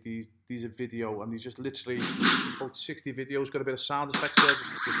 obviously these are video, and these just literally about 60 videos. Got a bit of sound effects there,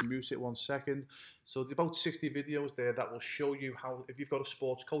 just mute it 1 second. So there's about 60 videos there that will show you how, if you've got a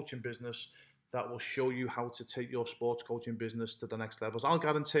sports coaching business, that will show you how to take your sports coaching business to the next levels. I'll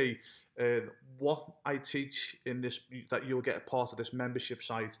guarantee what I teach in this, that you'll get a part of this membership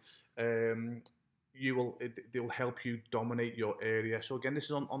site. They'll help you dominate your area. So again, this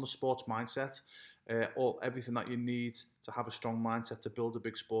is on the sports mindset. Everything that you need to have a strong mindset to build a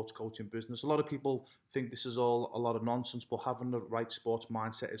big sports coaching business. A lot of people think this is all a lot of nonsense, but having the right sports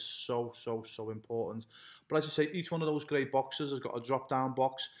mindset is so important. But as I say, each one of those grey boxes has got a drop down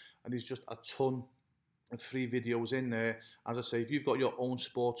box, and there's just a ton of free videos in there. As I say, if you've got your own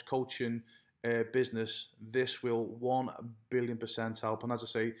sports coaching business, this will 1,000,000,000% help. And as I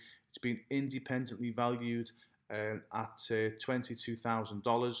say, it's been independently valued at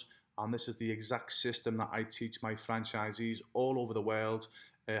 $22,000. And this is the exact system that I teach my franchisees all over the world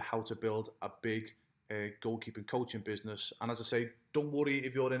how to build a big goalkeeping coaching business. And as I say, don't worry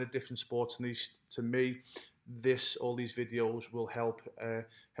if you're in a different sports niche to me. All these videos will help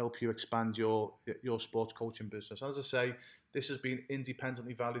you expand your sports coaching business. And as I say, this has been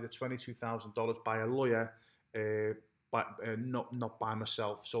independently valued at $22,000 by a lawyer, not by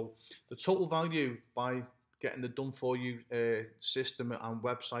myself. So the total value by getting the done-for-you system and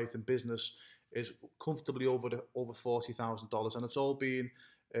website and business is comfortably over $40,000, and it's all been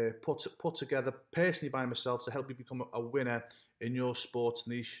put together personally by myself to help you become a winner in your sports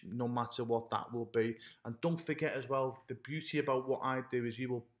niche, no matter what that will be. And don't forget as well, the beauty about what I do is you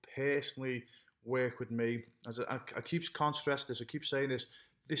will personally work with me. As can't stress this, I keep saying this.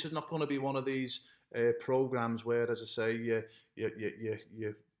 This is not going to be one of these programs where, as I say,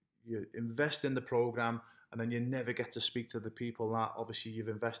 you invest in the program and then you never get to speak to the people that obviously you've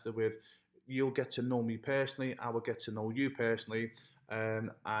invested with. You'll get to know me personally. I will get to know you personally,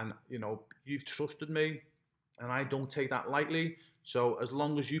 and you know, you've trusted me, and I don't take that lightly. So as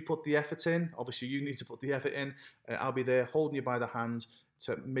long as you put the effort in, obviously you need to put the effort in. I'll be there holding you by the hand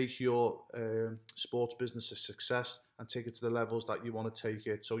to make your sports business a success and take it to the levels that you want to take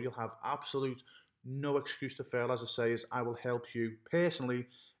it. So you'll have absolute no excuse to fail. As I say, is I will help you personally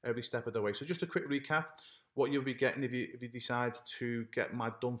every step of the way. So just a quick recap. What you'll be getting if you decide to get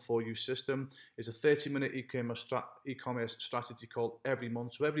my done for you system is a 30-minute e-commerce strategy call every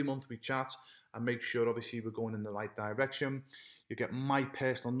month. So every month we chat and make sure obviously we're going in the right direction. You get my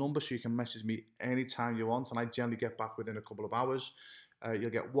personal number so you can message me anytime you want, and I generally get back within a couple of hours.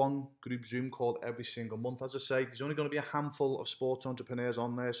 You'll get one group Zoom call every single month. As I say, there's only going to be a handful of sports entrepreneurs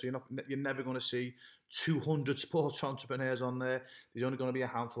on there, so you're never going to see 200 sports entrepreneurs on there. There's only going to be a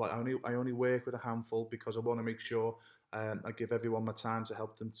handful. I only work with a handful because I want to make sure I give everyone my time to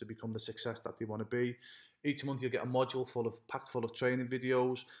help them to become the success that they want to be. Each month you'll get a module packed full of training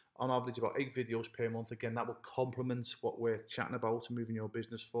videos, on average about 8 videos per month. Again, that will complement what we're chatting about and moving your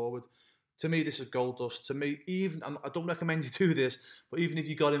business forward. To me, this is gold dust. To me, even, and I don't recommend you do this, but even if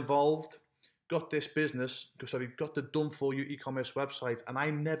you got involved, got this business, got the done for you e-commerce website, and I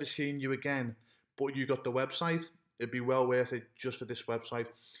never seen you again, but you got the website, it'd be well worth it just for this website,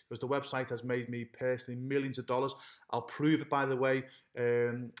 because the website has made me personally millions of dollars. I'll prove it, by the way.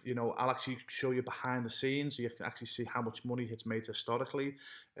 You know, I'll actually show you behind the scenes so you can actually see how much money it's made historically.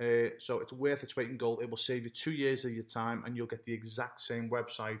 So it's worth its weight in gold. It will save you 2 years of your time, and you'll get the exact same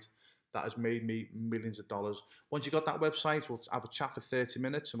website that has made me millions of dollars. Once you got that website, we'll have a chat for 30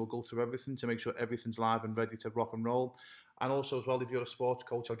 minutes and we'll go through everything to make sure everything's live and ready to rock and roll. And also as well, if you're a sports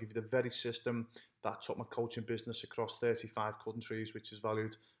coach, I'll give you the very system that took my coaching business across 35 countries, which is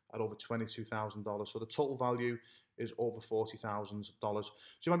valued at over $22,000. So the total value is over $40,000. So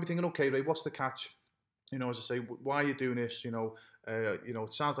you might be thinking, okay, Ray, what's the catch? You know, as I say, why are you doing this? You know,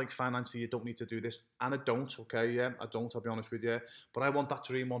 it sounds like financially you don't need to do this, and I don't. Okay, yeah, I don't. I'll be honest with you, but I want that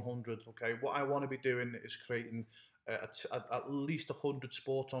dream 100. Okay, what I want to be doing is creating at least 100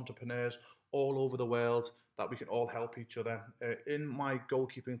 sports entrepreneurs all over the world that we can all help each other. In my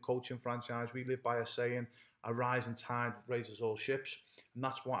goalkeeping coaching franchise, we live by a saying: "A rising tide raises all ships," and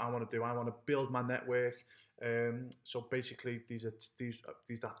that's what I want to do. I want to build my network. So basically, these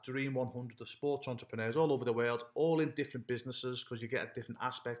that dream 100 of sports entrepreneurs all over the world, all in different businesses, because you get a different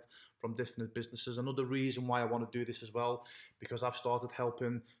aspect from different businesses. Another reason why I want to do this as well, because I've started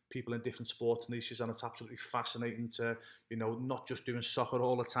helping people in different sports niches, and it's absolutely fascinating to, you know, not just doing soccer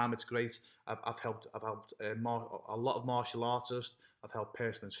all the time. It's great. I've helped a lot of martial artists. I've helped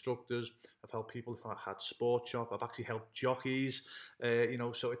personal instructors. I've helped people who've had sport shop. I've actually helped jockeys. You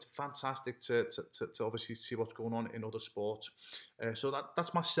know, so it's fantastic to obviously see what's going on in other sports. So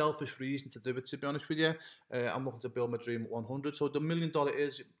that's my selfish reason to do it. To be honest with you, I'm looking to build my dream at 100. So the $1 million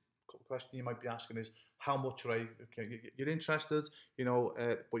question you might be asking is, how much, Ray? Okay, you're interested, you know,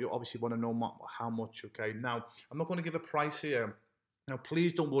 but you obviously want to know how much. Okay, now I'm not going to give a price here. Now,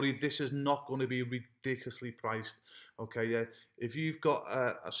 please don't worry. This is not going to be ridiculously priced. Okay, yeah. If you've got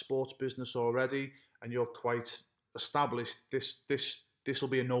a sports business already and you're quite established, this will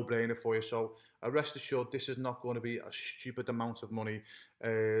be a no-brainer for you. So rest assured, this is not going to be a stupid amount of money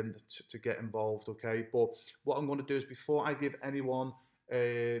to get involved. Okay, but what I'm going to do is, before I give anyone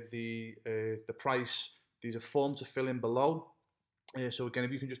the price, there's a form to fill in below. So again,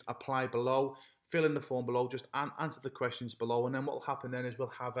 if you can just apply below, fill in the form below, just answer the questions below, and then what will happen then is we'll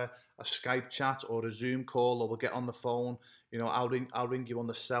have a Skype chat or a Zoom call, or we'll get on the phone. You know, I'll ring you on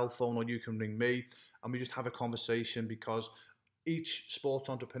the cell phone, or you can ring me, and we just have a conversation, because each sports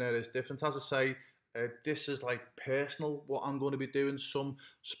entrepreneur is different. As I say, this is like personal, what I'm going to be doing. Some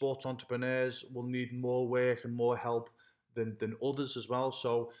sports entrepreneurs will need more work and more help than others as well.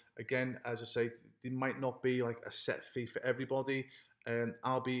 So again, as I say, there might not be like a set fee for everybody, and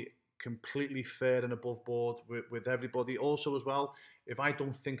I'll be completely fair and above board with everybody. Also as well, if I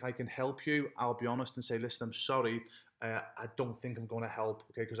don't think I can help you, I'll be honest and say, listen, I'm sorry, I don't think I'm going to help,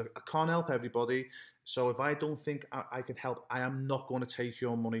 okay, because I can't help everybody. So if I don't think I can help, I am not going to take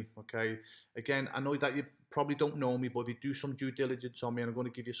your money, okay? Again, I know that you probably don't know me, but if you do some due diligence on me, and I'm going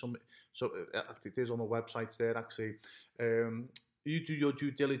to give you some, so I think there's on the websites there actually, you do your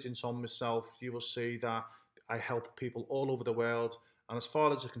due diligence on myself, you will see that I help people all over the world. And as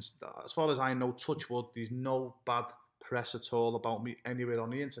far as I know, touch wood, there's no bad press at all about me anywhere on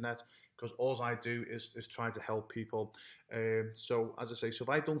the internet, because all I do is try to help people. So as I say, so if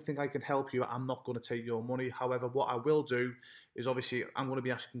I don't think I can help you, I'm not going to take your money. However, what I will do is, obviously, I'm going to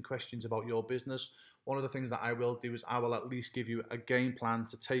be asking questions about your business. One of the things that I will do is I will at least give you a game plan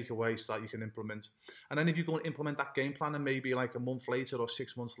to take away so that you can implement. And then if you go and implement that game plan, and maybe like a month later or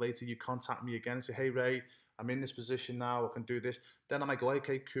 6 months later, you contact me again and say, hey, Ray, I'm in this position now, I can do this. Then I might go,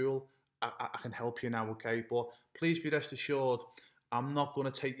 okay, cool, I can help you now, okay? But please be rest assured, I'm not going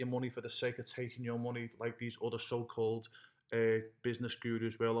to take your money for the sake of taking your money like these other so-called business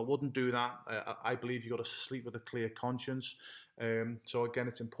gurus will. I wouldn't do that. I believe you've got to sleep with a clear conscience. So again,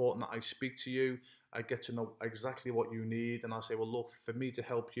 it's important that I speak to you. I get to know exactly what you need, and I'll say, well, look, for me to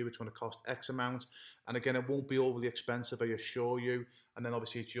help you, it's going to cost X amount. And again, it won't be overly expensive, I assure you. And then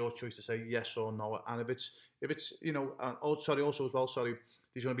obviously it's your choice to say yes or no. And if it's also as well,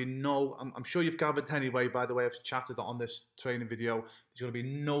 there's going to be no, I'm sure you've gathered anyway, by the way, I've chatted on this training video, there's going to be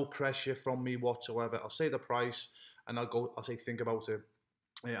no pressure from me whatsoever. I'll say the price and I'll say, think about it.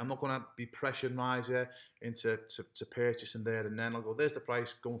 I'm not going to be pressurising you into purchasing there and then. I'll go, there's the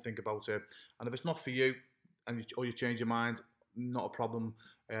price, go and think about it. And if it's not for you, or you change your mind, not a problem.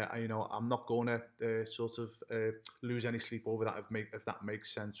 I'm not going to lose any sleep over that if that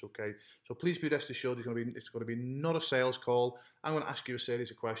makes sense. Okay, so please be rest assured, it's going to be not a sales call. I'm going to ask you a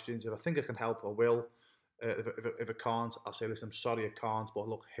series of questions. If I think I can help, I will. If I can't, I'll say, listen, I'm sorry I can't, but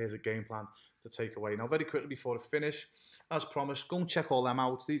look, here's a game plan to take away. Now, very quickly before I finish, as promised, go and check all them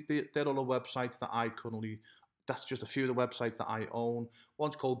out. They're all the websites that I currently, that's just a few of the websites that I own.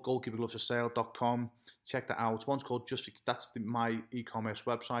 One's called goalkeeperglovesforsale.com. Check that out. One's called my e-commerce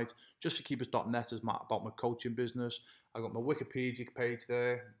website. Justforkeepers.net is about my coaching business. I've got my Wikipedia page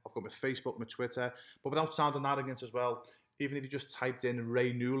there. I've got my Facebook, my Twitter. But without sounding arrogant as well, even if you just typed in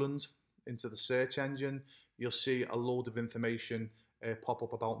Ray Newland into the search engine, you'll see a load of information pop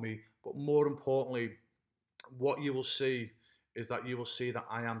up about me. But more importantly, what you will see is that you will see that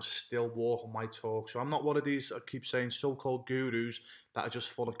I am still walking my talk. So I'm not one of these, I keep saying, so-called gurus that are just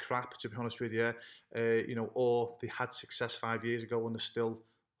full of crap, to be honest with you, or they had success 5 years ago and they're still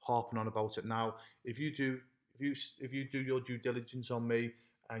harping on about it now. If you do your due diligence on me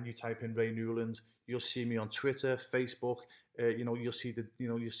and you type in Ray Newland, you'll see me on Twitter, Facebook. You'll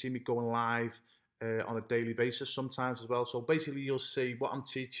see me going live on a daily basis sometimes as well. So basically, you'll see what I'm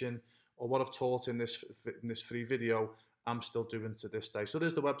teaching or what I've taught in this free video, I'm still doing to this day. So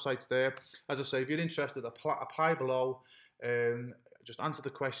there's the websites there. As I say, if you're interested, apply below. Just answer the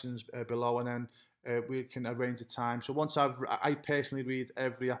questions below, and then we can arrange a time. So once I personally read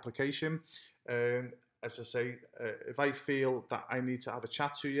every application. As I say, if I feel that I need to have a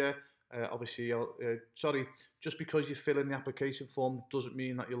chat to you, obviously, just because you fill in the application form doesn't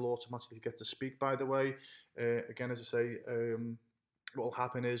mean that you'll automatically get to speak, by the way. Again, as I say, what will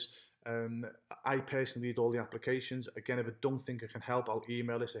happen is I personally read all the applications. Again, if I don't think I can help, I'll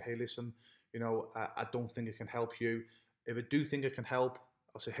email it, say, hey, listen, I don't think I can help you. If I do think I can help,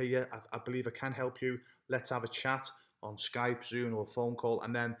 I'll say, hey, yeah, I believe I can help you. Let's have a chat on Skype, Zoom, or a phone call,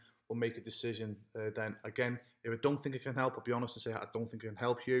 and then we'll make a decision then. Again, if I don't think I can help, I'll be honest and say, I don't think I can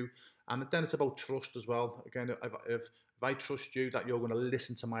help you. And then it's about trust as well. Again, if I trust you that you're going to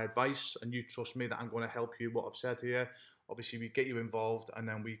listen to my advice, and you trust me that I'm going to help you, what I've said here, obviously we get you involved, and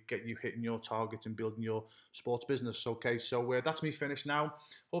then we get you hitting your targets and building your sports business. Okay, so that's me finished now.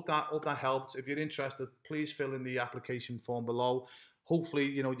 Hope that helped. If you're interested, please fill in the application form below. Hopefully,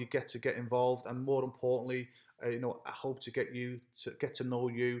 you get involved, and more importantly, I hope to get to know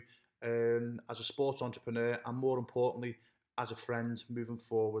you as a sports entrepreneur, and more importantly, as a friend moving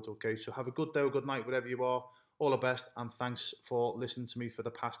forward. Okay, so have a good day or good night, wherever you are. All the best, and thanks for listening to me for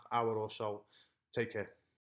the past hour or so. Take care.